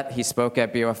Gaudat. He spoke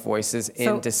at BOF Voices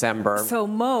in December. So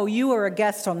Mo, you were a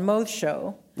guest on Mo's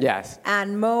show. Yes.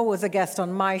 And Mo was a guest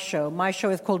on my show. My show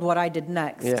is called What I Did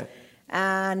Next. Yeah.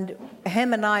 And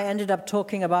him and I ended up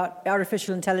talking about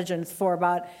artificial intelligence for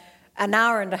about an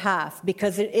hour and a half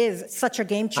because it is such a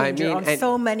game changer on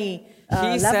so many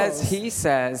levels. He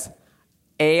says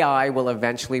AI will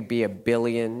eventually be 1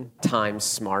 billion times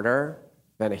smarter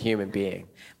than a human being.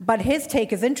 But his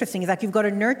take is interesting. He's like, you've got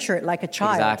to nurture it like a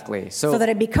child. Exactly. So that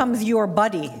it becomes your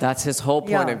buddy. That's his whole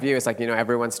point of view. It's like,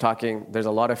 everyone's talking, there's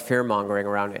a lot of fear-mongering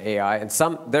around AI. And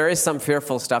there is some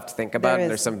fearful stuff to think about. And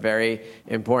there's some very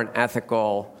important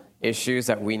ethical issues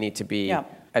that we need to be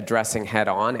addressing head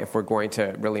on if we're going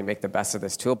to really make the best of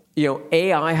this tool.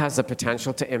 AI has the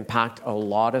potential to impact a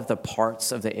lot of the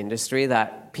parts of the industry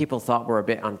that people thought were a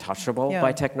bit untouchable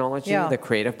by technology, the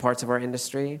creative parts of our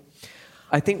industry.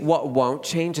 I think what won't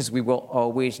change is we will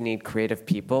always need creative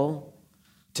people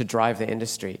to drive the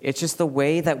industry. It's just the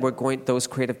way that those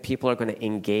creative people are going to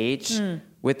engage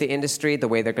with the industry, the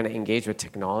way they're going to engage with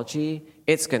technology,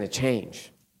 it's going to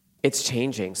change. It's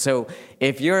changing. So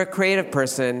if you're a creative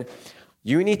person,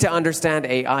 you need to understand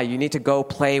AI. You need to go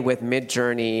play with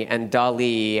Midjourney and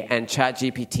DALL-E and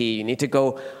ChatGPT. You need to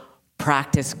go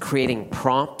practice creating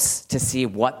prompts to see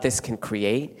what this can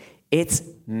create. It's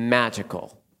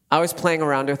magical. I was playing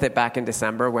around with it back in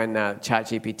December when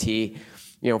ChatGPT,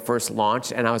 first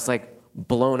launched, and I was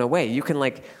blown away. You can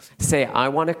say, I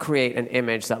want to create an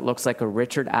image that looks like a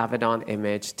Richard Avedon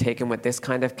image taken with this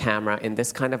kind of camera in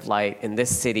this kind of light in this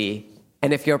city.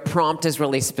 And if your prompt is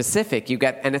really specific,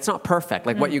 and it's not perfect.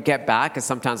 What you get back is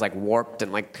sometimes warped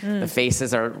and the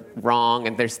faces are wrong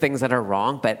and there's things that are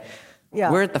wrong, but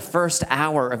we're at the first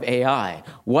hour of AI.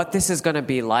 What this is going to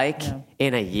be like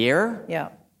in a year.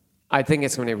 Yeah. I think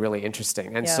it's going to be really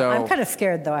interesting. And so I'm kind of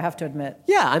scared, though, I have to admit.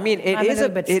 Yeah,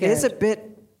 it is a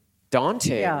bit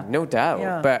daunting, no doubt.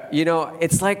 Yeah. But,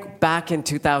 it's like back in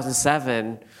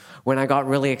 2007 when I got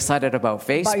really excited about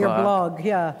Facebook. About your blog,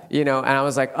 and I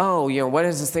was like, what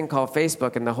is this thing called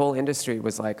Facebook? And the whole industry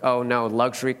was like, oh, no,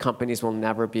 luxury companies will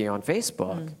never be on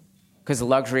Facebook because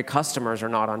luxury customers are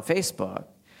not on Facebook.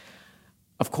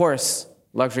 Of course,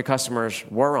 luxury customers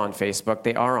were on Facebook.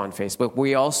 They are on Facebook.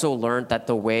 We also learned that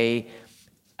the way,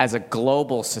 as a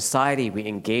global society, we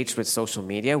engaged with social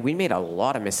media, we made a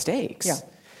lot of mistakes. Yeah.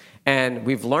 And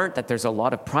we've learned that there's a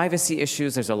lot of privacy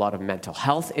issues, there's a lot of mental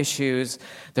health issues,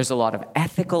 there's a lot of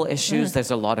ethical issues, there's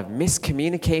a lot of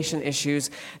miscommunication issues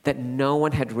that no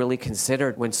one had really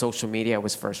considered when social media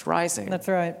was first rising. That's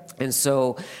right. And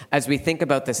so as we think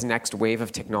about this next wave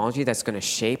of technology that's going to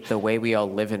shape the way we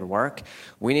all live and work,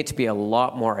 we need to be a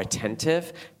lot more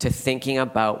attentive to thinking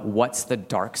about what's the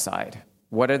dark side.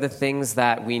 What are the things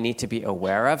that we need to be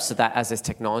aware of so that as this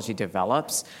technology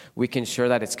develops, we can ensure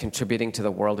that it's contributing to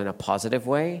the world in a positive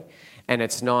way and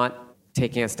it's not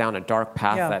taking us down a dark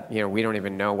path that we don't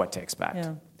even know what to expect.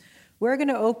 Yeah. We're going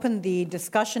to open the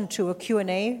discussion to a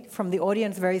Q&A from the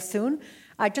audience very soon.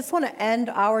 I just want to end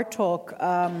our talk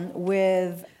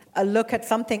with a look at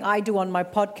something I do on my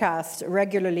podcast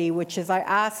regularly, which is I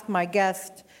ask my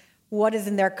guest what is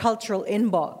in their cultural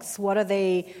inbox. What are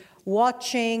they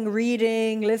watching,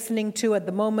 reading, listening to at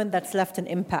the moment that's left an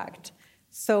impact?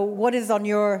 So what is in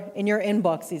your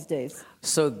inbox these days?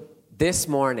 So this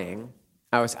morning,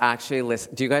 I was actually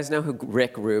listening. Do you guys know who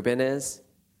Rick Rubin is?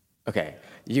 Okay.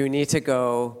 You need to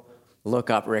go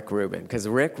look up Rick Rubin, because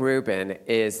Rick Rubin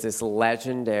is this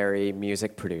legendary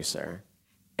music producer.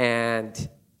 And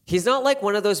he's not like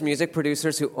one of those music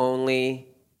producers who only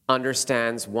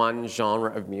understands one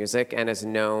genre of music and is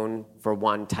known for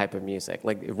one type of music.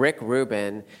 Like Rick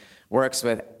Rubin works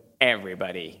with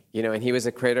everybody, and he was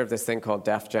a creator of this thing called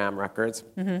Def Jam Records.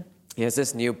 Mm-hmm. He has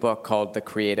this new book called The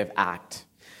Creative Act.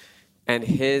 And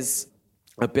his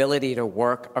ability to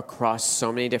work across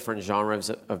so many different genres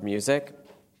of music,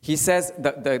 he says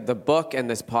the book and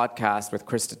this podcast with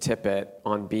Krista Tippett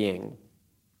on Being,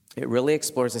 it really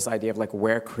explores this idea of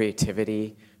where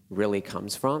creativity really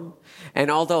comes from.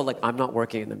 And although I'm not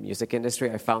working in the music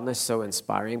industry, I found this so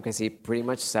inspiring because he pretty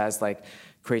much says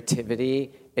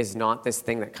creativity is not this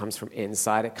thing that comes from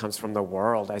inside, it comes from the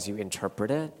world as you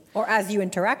interpret it. Or as you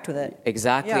interact with it.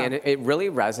 Exactly, and it really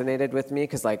resonated with me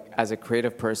because as a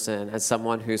creative person, as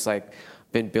someone who's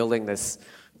been building this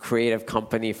creative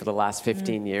company for the last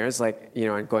 15 years,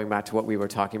 and going back to what we were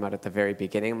talking about at the very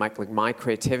beginning, my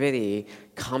creativity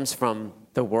comes from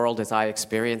the world as I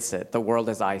experience it, the world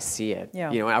as I see it.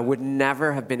 Yeah. I would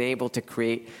never have been able to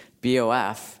create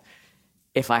BOF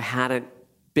if I hadn't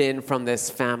been from this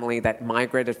family that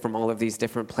migrated from all of these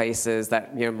different places,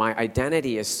 that my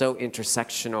identity is so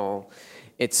intersectional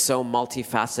it's so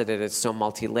multifaceted, it's so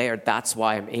multi-layered. That's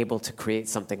why I'm able to create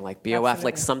something like BOF. Absolutely.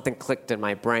 Like something clicked in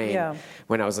my brain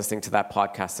when I was listening to that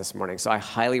podcast this morning. So I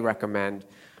highly recommend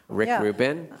Rick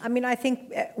Rubin. I mean, I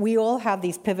think we all have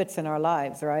these pivots in our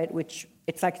lives, right? Which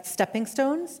it's like stepping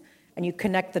stones, and you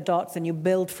connect the dots and you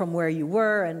build from where you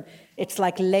were, and it's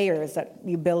like layers that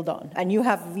you build on. And you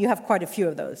have quite a few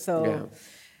of those. So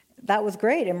that was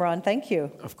great, Imran. Thank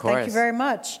you. Of course. Thank you very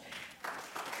much.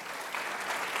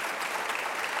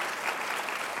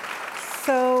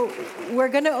 So we're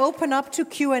going to open up to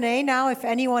Q&A now. If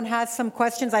anyone has some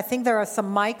questions, I think there are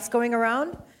some mics going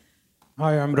around.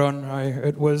 Hi, Imran.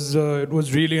 It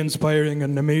was really inspiring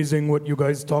and amazing what you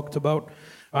guys talked about.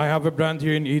 I have a brand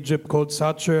here in Egypt called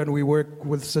Satcher, and we work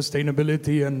with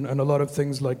sustainability and a lot of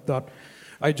things like that.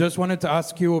 I just wanted to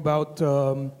ask you about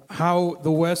how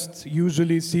the West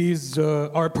usually sees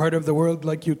our part of the world,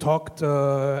 like you talked,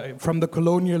 from the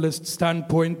colonialist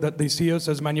standpoint, that they see us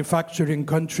as manufacturing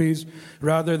countries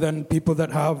rather than people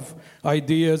that have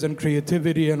ideas and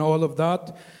creativity and all of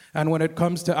that. And when it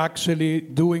comes to actually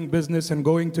doing business and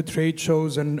going to trade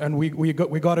shows, and we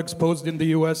got exposed in the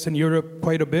US and Europe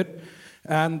quite a bit,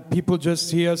 and people just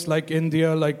see us like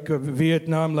India, like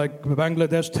Vietnam, like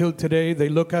Bangladesh till today. They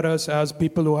look at us as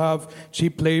people who have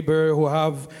cheap labor, who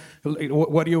have,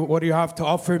 what do you have to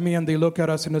offer me? And they look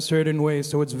at us in a certain way.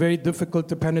 So it's very difficult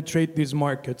to penetrate these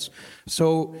markets.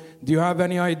 So do you have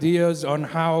any ideas on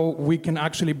how we can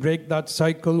actually break that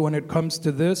cycle when it comes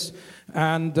to this?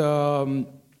 And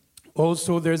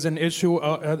also, there's an issue,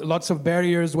 lots of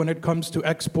barriers when it comes to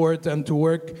export and to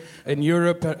work in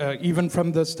Europe, even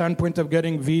from the standpoint of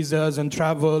getting visas and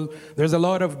travel. There's a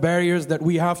lot of barriers that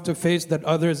we have to face that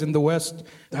others in the West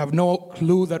have no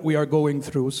clue that we are going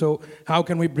through. So how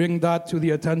can we bring that to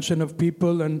the attention of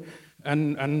people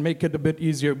and make it a bit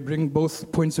easier, bring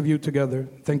both points of view together?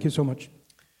 Thank you so much.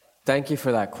 Thank you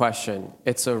for that question.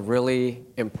 It's a really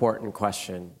important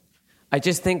question. I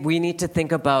just think we need to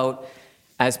think about,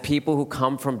 as people who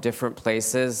come from different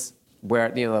places where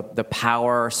the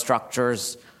power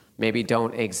structures maybe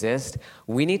don't exist,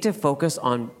 we need to focus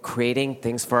on creating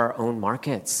things for our own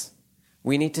markets.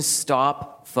 We need to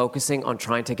stop focusing on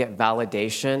trying to get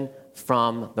validation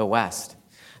from the West.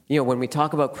 When we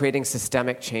talk about creating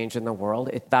systemic change in the world,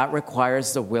 that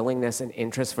requires the willingness and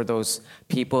interest for those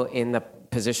people in the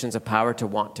positions of power to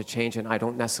want to change, and I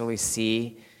don't necessarily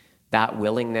see that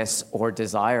willingness or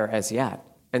desire as yet.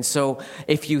 And so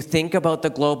if you think about the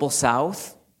global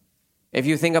South, if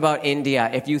you think about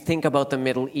India, if you think about the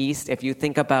Middle East, if you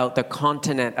think about the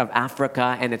continent of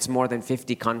Africa and it's more than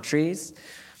 50 countries,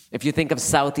 if you think of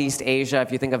Southeast Asia,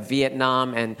 if you think of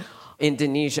Vietnam and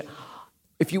Indonesia,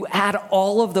 if you add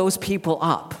all of those people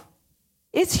up,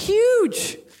 it's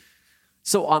huge.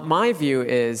 So my view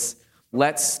is,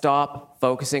 let's stop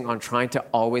focusing on trying to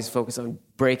always focus on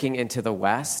breaking into the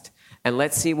West, and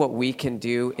let's see what we can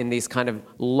do in these kind of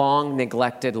long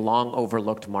neglected, long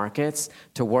overlooked markets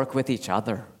to work with each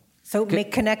other. So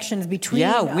make connections between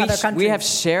other countries. We have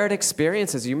shared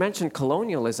experiences. You mentioned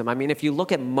colonialism. I mean, if you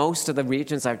look at most of the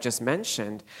regions I've just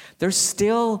mentioned, they're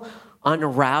still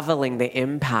unraveling the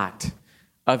impact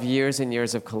of years and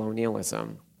years of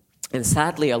colonialism. And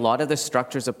sadly, a lot of the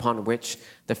structures upon which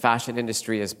the fashion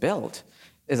industry is built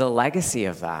is a legacy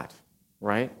of that,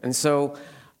 right? And so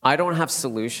I don't have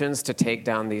solutions to take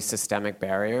down these systemic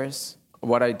barriers.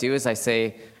 What I do is I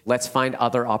say, let's find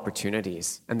other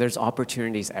opportunities. And there's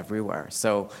opportunities everywhere.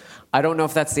 So I don't know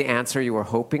if that's the answer you were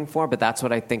hoping for, but that's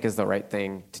what I think is the right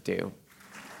thing to do.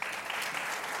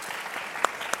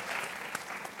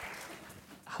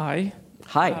 Hi.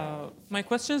 Hi. My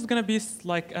question is going to be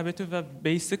like a bit of a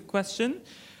basic question.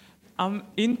 I'm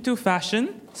into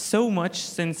fashion so much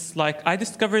since, I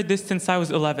discovered this since I was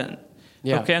 11.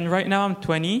 Yeah. Okay, and right now I'm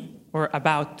 20, or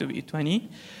about to be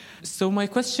 20. So my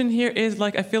question here is,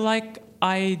 I feel like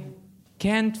I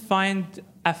can't find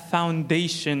a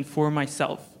foundation for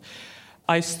myself.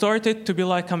 I started to be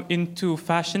I'm into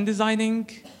fashion designing,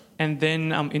 and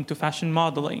then I'm into fashion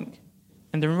modeling.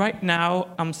 And then right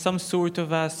now, I'm some sort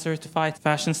of a certified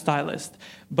fashion stylist.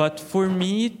 But for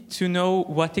me to know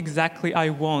what exactly I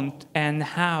want and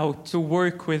how to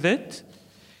work with it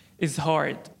is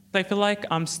hard. I feel like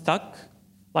I'm stuck.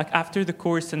 After the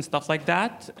course and stuff like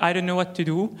that, I don't know what to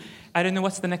do. I don't know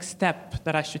what's the next step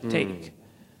that I should take.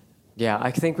 Yeah,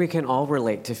 I think we can all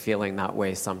relate to feeling that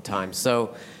way sometimes.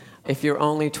 So if you're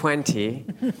only 20,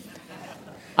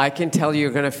 I can tell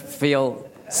you're going to feel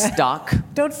stuck.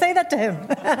 Don't say that to him.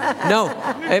 No,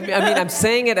 I mean, I'm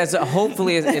saying it as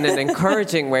hopefully in an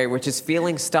encouraging way, which is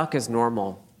feeling stuck is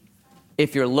normal.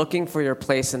 If you're looking for your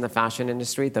place in the fashion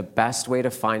industry, the best way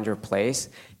to find your place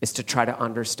is to try to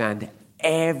understand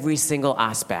every single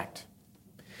aspect.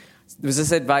 There was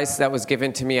this advice that was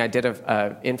given to me. I did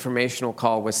an informational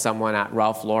call with someone at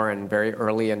Ralph Lauren very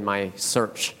early in my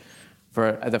search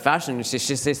for the fashion industry.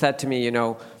 She said to me,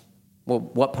 well,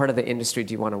 what part of the industry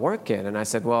do you want to work in? And I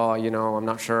said, well, I'm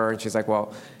not sure. And she's like,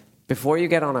 well, before you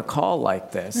get on a call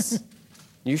like this,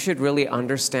 you should really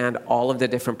understand all of the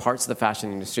different parts of the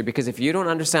fashion industry, because if you don't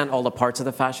understand all the parts of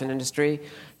the fashion industry,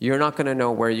 you're not going to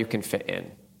know where you can fit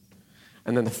in.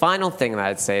 And then the final thing that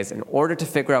I'd say is, in order to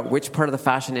figure out which part of the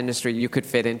fashion industry you could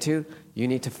fit into, you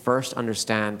need to first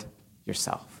understand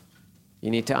yourself. You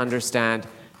need to understand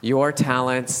your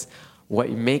talents,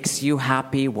 what makes you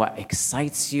happy, what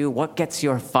excites you, what gets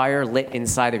your fire lit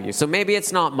inside of you. So maybe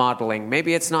it's not modeling,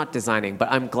 maybe it's not designing,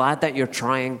 but I'm glad that you're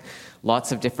trying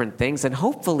lots of different things, and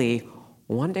hopefully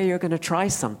one day you're going to try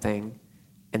something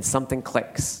and something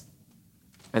clicks,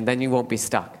 and then you won't be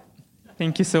stuck.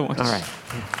 Thank you so much. All right.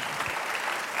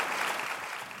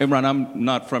 Imran, I'm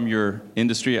not from your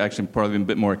industry. Actually, I'm probably a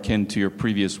bit more akin to your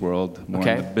previous world, more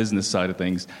on the business side of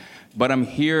things. But I'm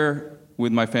here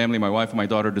with my family, my wife and my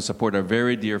daughter, to support our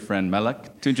very dear friend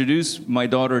Malak, to introduce my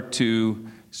daughter to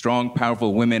strong,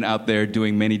 powerful women out there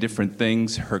doing many different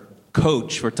things. Her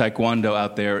coach for Taekwondo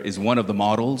out there is one of the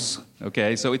models,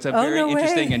 okay? So it's a very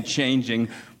interesting and changing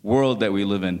world that we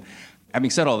live in. Having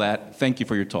said all that, thank you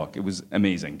for your talk. It was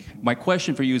amazing. My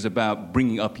question for you is about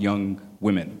bringing up young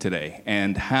women today,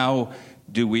 and how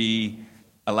do we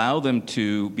allow them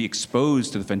to be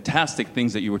exposed to the fantastic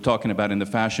things that you were talking about in the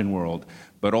fashion world,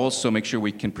 but also make sure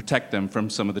we can protect them from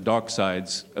some of the dark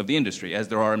sides of the industry, as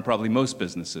there are in probably most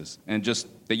businesses. And just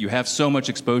that you have so much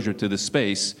exposure to this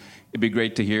space, it'd be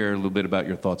great to hear a little bit about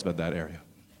your thoughts about that area.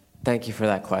 Thank you for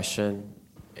that question.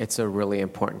 It's a really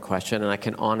important question, and I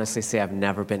can honestly say I've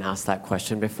never been asked that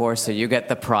question before, so you get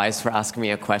the prize for asking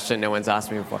me a question no one's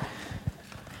asked me before.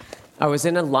 I was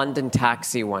in a London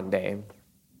taxi one day,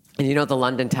 and the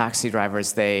London taxi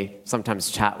drivers, they sometimes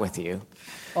chat with you.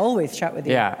 Always chat with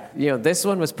you. Yeah. This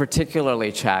one was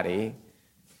particularly chatty,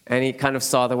 and he kind of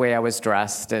saw the way I was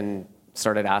dressed and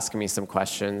started asking me some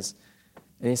questions.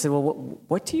 And he said, well,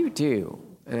 what do you do?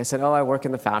 And I said, I work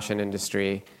in the fashion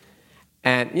industry.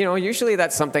 And, usually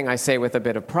that's something I say with a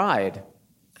bit of pride.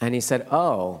 And he said,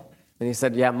 oh. And he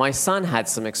said, yeah, my son had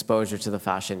some exposure to the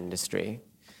fashion industry.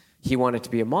 He wanted to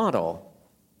be a model.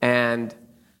 And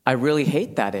I really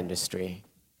hate that industry,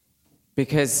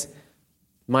 because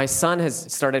my son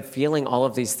has started feeling all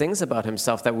of these things about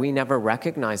himself that we never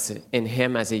recognized in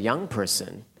him as a young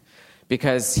person,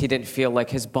 because he didn't feel like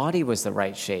his body was the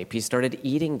right shape. He started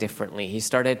eating differently. He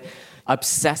started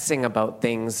obsessing about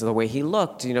things the way he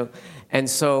looked, And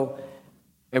so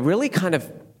it really kind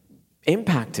of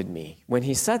impacted me when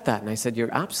he said that. And I said,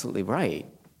 you're absolutely right.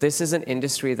 This is an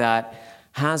industry that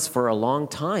has for a long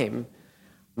time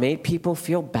made people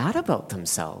feel bad about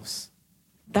themselves.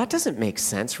 That doesn't make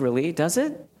sense, really, does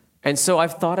it? And so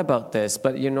I've thought about this,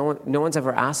 but no one's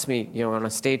ever asked me, on a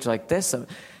stage like this.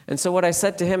 And so what I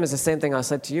said to him is the same thing I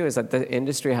said to you, is that the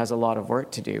industry has a lot of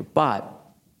work to do. But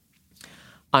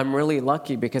I'm really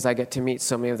lucky because I get to meet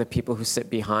so many of the people who sit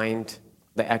behind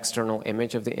the external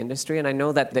image of the industry. And I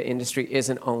know that the industry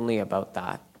isn't only about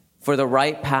that. For the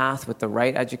right path, with the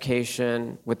right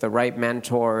education, with the right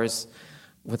mentors,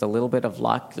 with a little bit of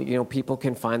luck, people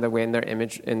can find their way in their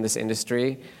image in this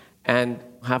industry and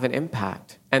have an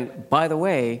impact. And by the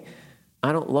way,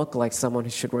 I don't look like someone who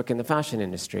should work in the fashion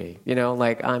industry.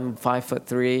 I'm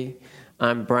 5'3",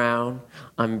 I'm brown,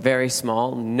 I'm very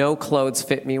small, no clothes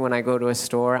fit me when I go to a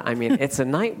store. I mean, it's a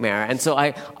nightmare. And so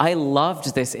I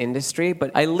loved this industry, but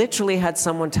I literally had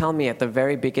someone tell me at the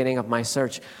very beginning of my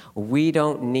search, we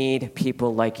don't need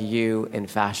people like you in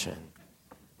fashion.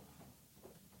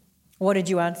 What did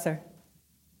you answer?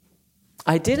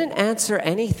 I didn't answer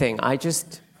anything.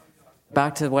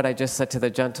 Back to what I just said to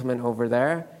the gentleman over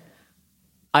there,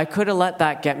 I could have let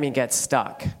that get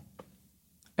stuck.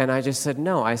 And I just said,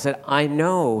 no. I said, I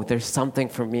know there's something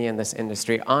for me in this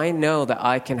industry. I know that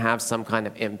I can have some kind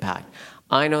of impact.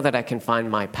 I know that I can find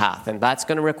my path. And that's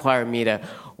going to require me to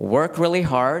work really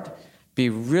hard, be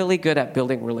really good at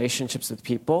building relationships with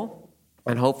people,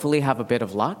 and hopefully have a bit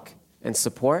of luck and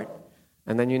support.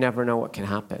 And then you never know what can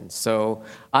happen. So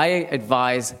I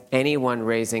advise anyone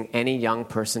raising any young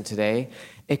person today,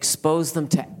 expose them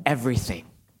to everything.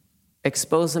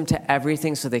 Expose them to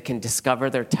everything so they can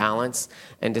discover their talents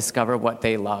and discover what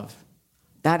they love.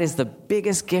 That is the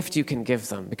biggest gift you can give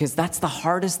them, because that's the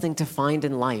hardest thing to find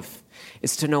in life,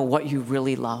 is to know what you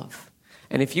really love.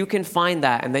 And if you can find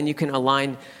that, and then you can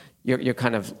align your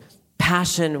kind of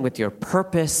passion with your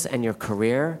purpose and your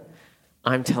career,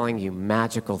 I'm telling you,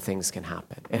 magical things can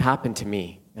happen. It happened to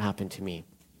me.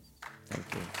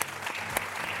 Thank you.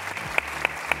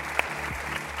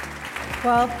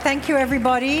 Well, thank you,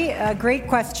 everybody. Great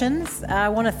questions. I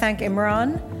want to thank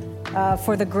Imran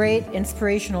for the great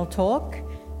inspirational talk,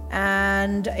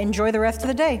 and enjoy the rest of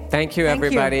the day. Thank you,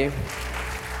 everybody.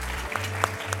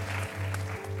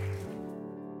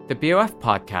 The BOF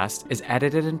podcast is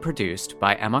edited and produced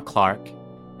by Emma Clark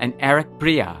and Eric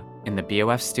Bria in the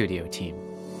BOF studio team.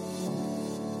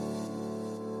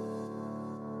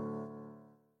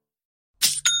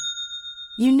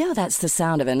 You know that's the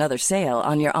sound of another sale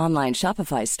on your online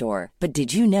Shopify store. But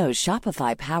did you know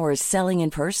Shopify powers selling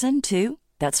in person, too?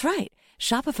 That's right.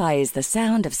 Shopify is the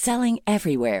sound of selling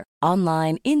everywhere.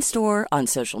 Online, in-store, on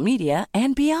social media,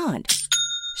 and beyond.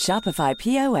 Shopify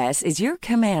POS is your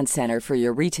command center for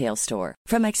your retail store.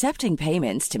 From accepting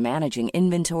payments to managing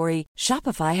inventory,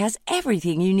 Shopify has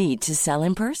everything you need to sell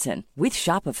in person. With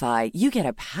Shopify, you get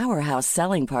a powerhouse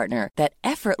selling partner that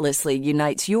effortlessly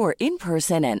unites your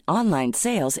in-person and online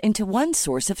sales into one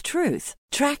source of truth.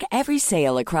 Track every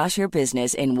sale across your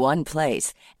business in one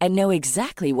place and know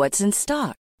exactly what's in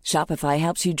stock. Shopify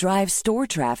helps you drive store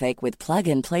traffic with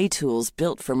plug-and-play tools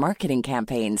built for marketing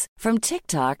campaigns, from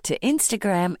TikTok to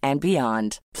Instagram and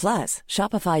beyond. Plus,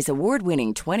 Shopify's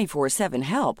award-winning 24/7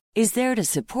 help is there to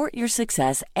support your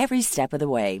success every step of the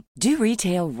way. Do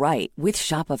retail right with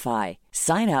Shopify.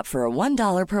 Sign up for a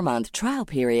 $1 per month trial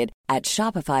period at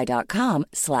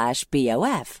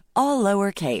shopify.com/BOF, all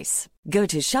lowercase. Go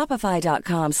to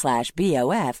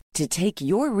shopify.com/BOF to take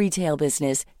your retail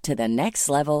business to the next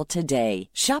level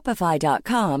today.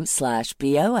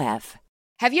 Shopify.com/BOF.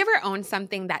 Have you ever owned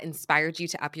something that inspired you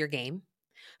to up your game?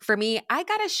 For me, I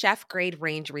got a chef-grade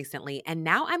range recently, and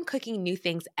now I'm cooking new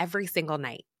things every single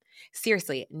night.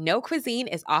 Seriously, no cuisine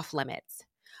is off limits.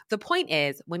 The point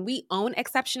is, when we own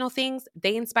exceptional things,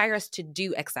 they inspire us to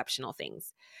do exceptional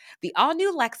things. The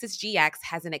all-new Lexus GX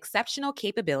has an exceptional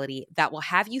capability that will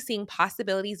have you seeing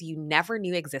possibilities you never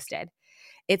knew existed.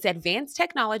 Its advanced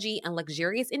technology and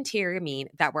luxurious interior mean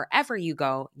that wherever you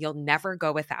go, you'll never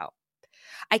go without.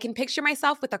 I can picture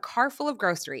myself with a car full of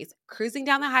groceries, cruising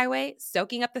down the highway,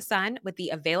 soaking up the sun with the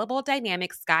available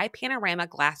dynamic sky panorama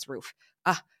glass roof.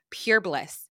 Pure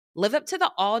bliss. Live up to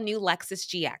the all-new Lexus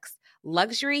GX.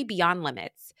 Luxury beyond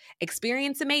limits.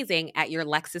 Experience amazing at your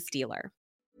Lexus dealer.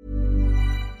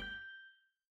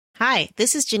 Hi,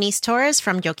 this is Janice Torres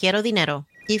from Yo Quiero Dinero.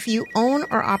 If you own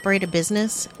or operate a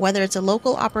business, whether it's a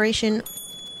local operation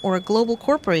or a global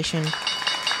corporation,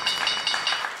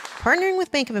 partnering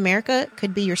with Bank of America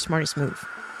could be your smartest move.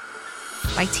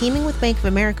 By teaming with Bank of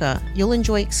America, you'll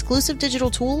enjoy exclusive digital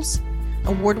tools,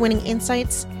 award-winning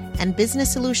insights, and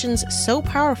business solutions so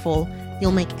powerful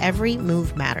you'll make every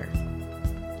move matter.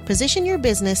 Position your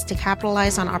business to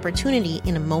capitalize on opportunity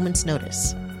in a moment's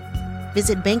notice.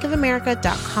 Visit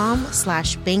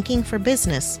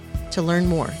bankofamerica.com/bankingforbusiness to learn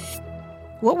more.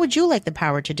 What would you like the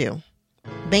power to do?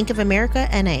 Bank of America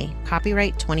N.A.,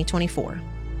 copyright 2024.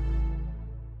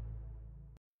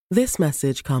 This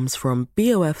message comes from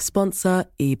BOF sponsor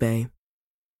eBay.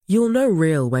 You'll know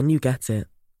real when you get it.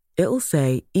 It'll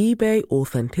say eBay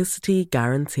Authenticity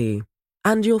Guarantee.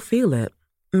 And you'll feel it.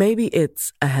 Maybe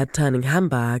it's a head-turning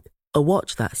handbag, a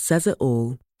watch that says it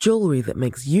all, jewelry that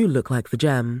makes you look like the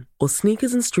gem, or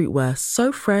sneakers and streetwear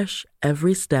so fresh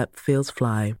every step feels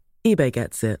fly. eBay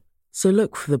gets it. So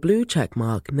look for the blue check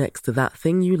mark next to that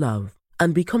thing you love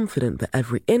and be confident that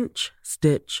every inch,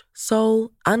 stitch,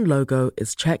 sole, and logo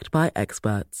is checked by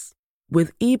experts.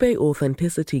 With eBay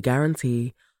Authenticity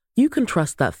Guarantee, you can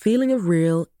trust that feeling of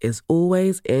real is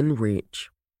always in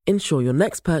reach. Ensure your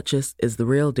next purchase is the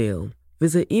real deal.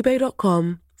 Visit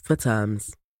ebay.com for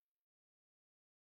terms.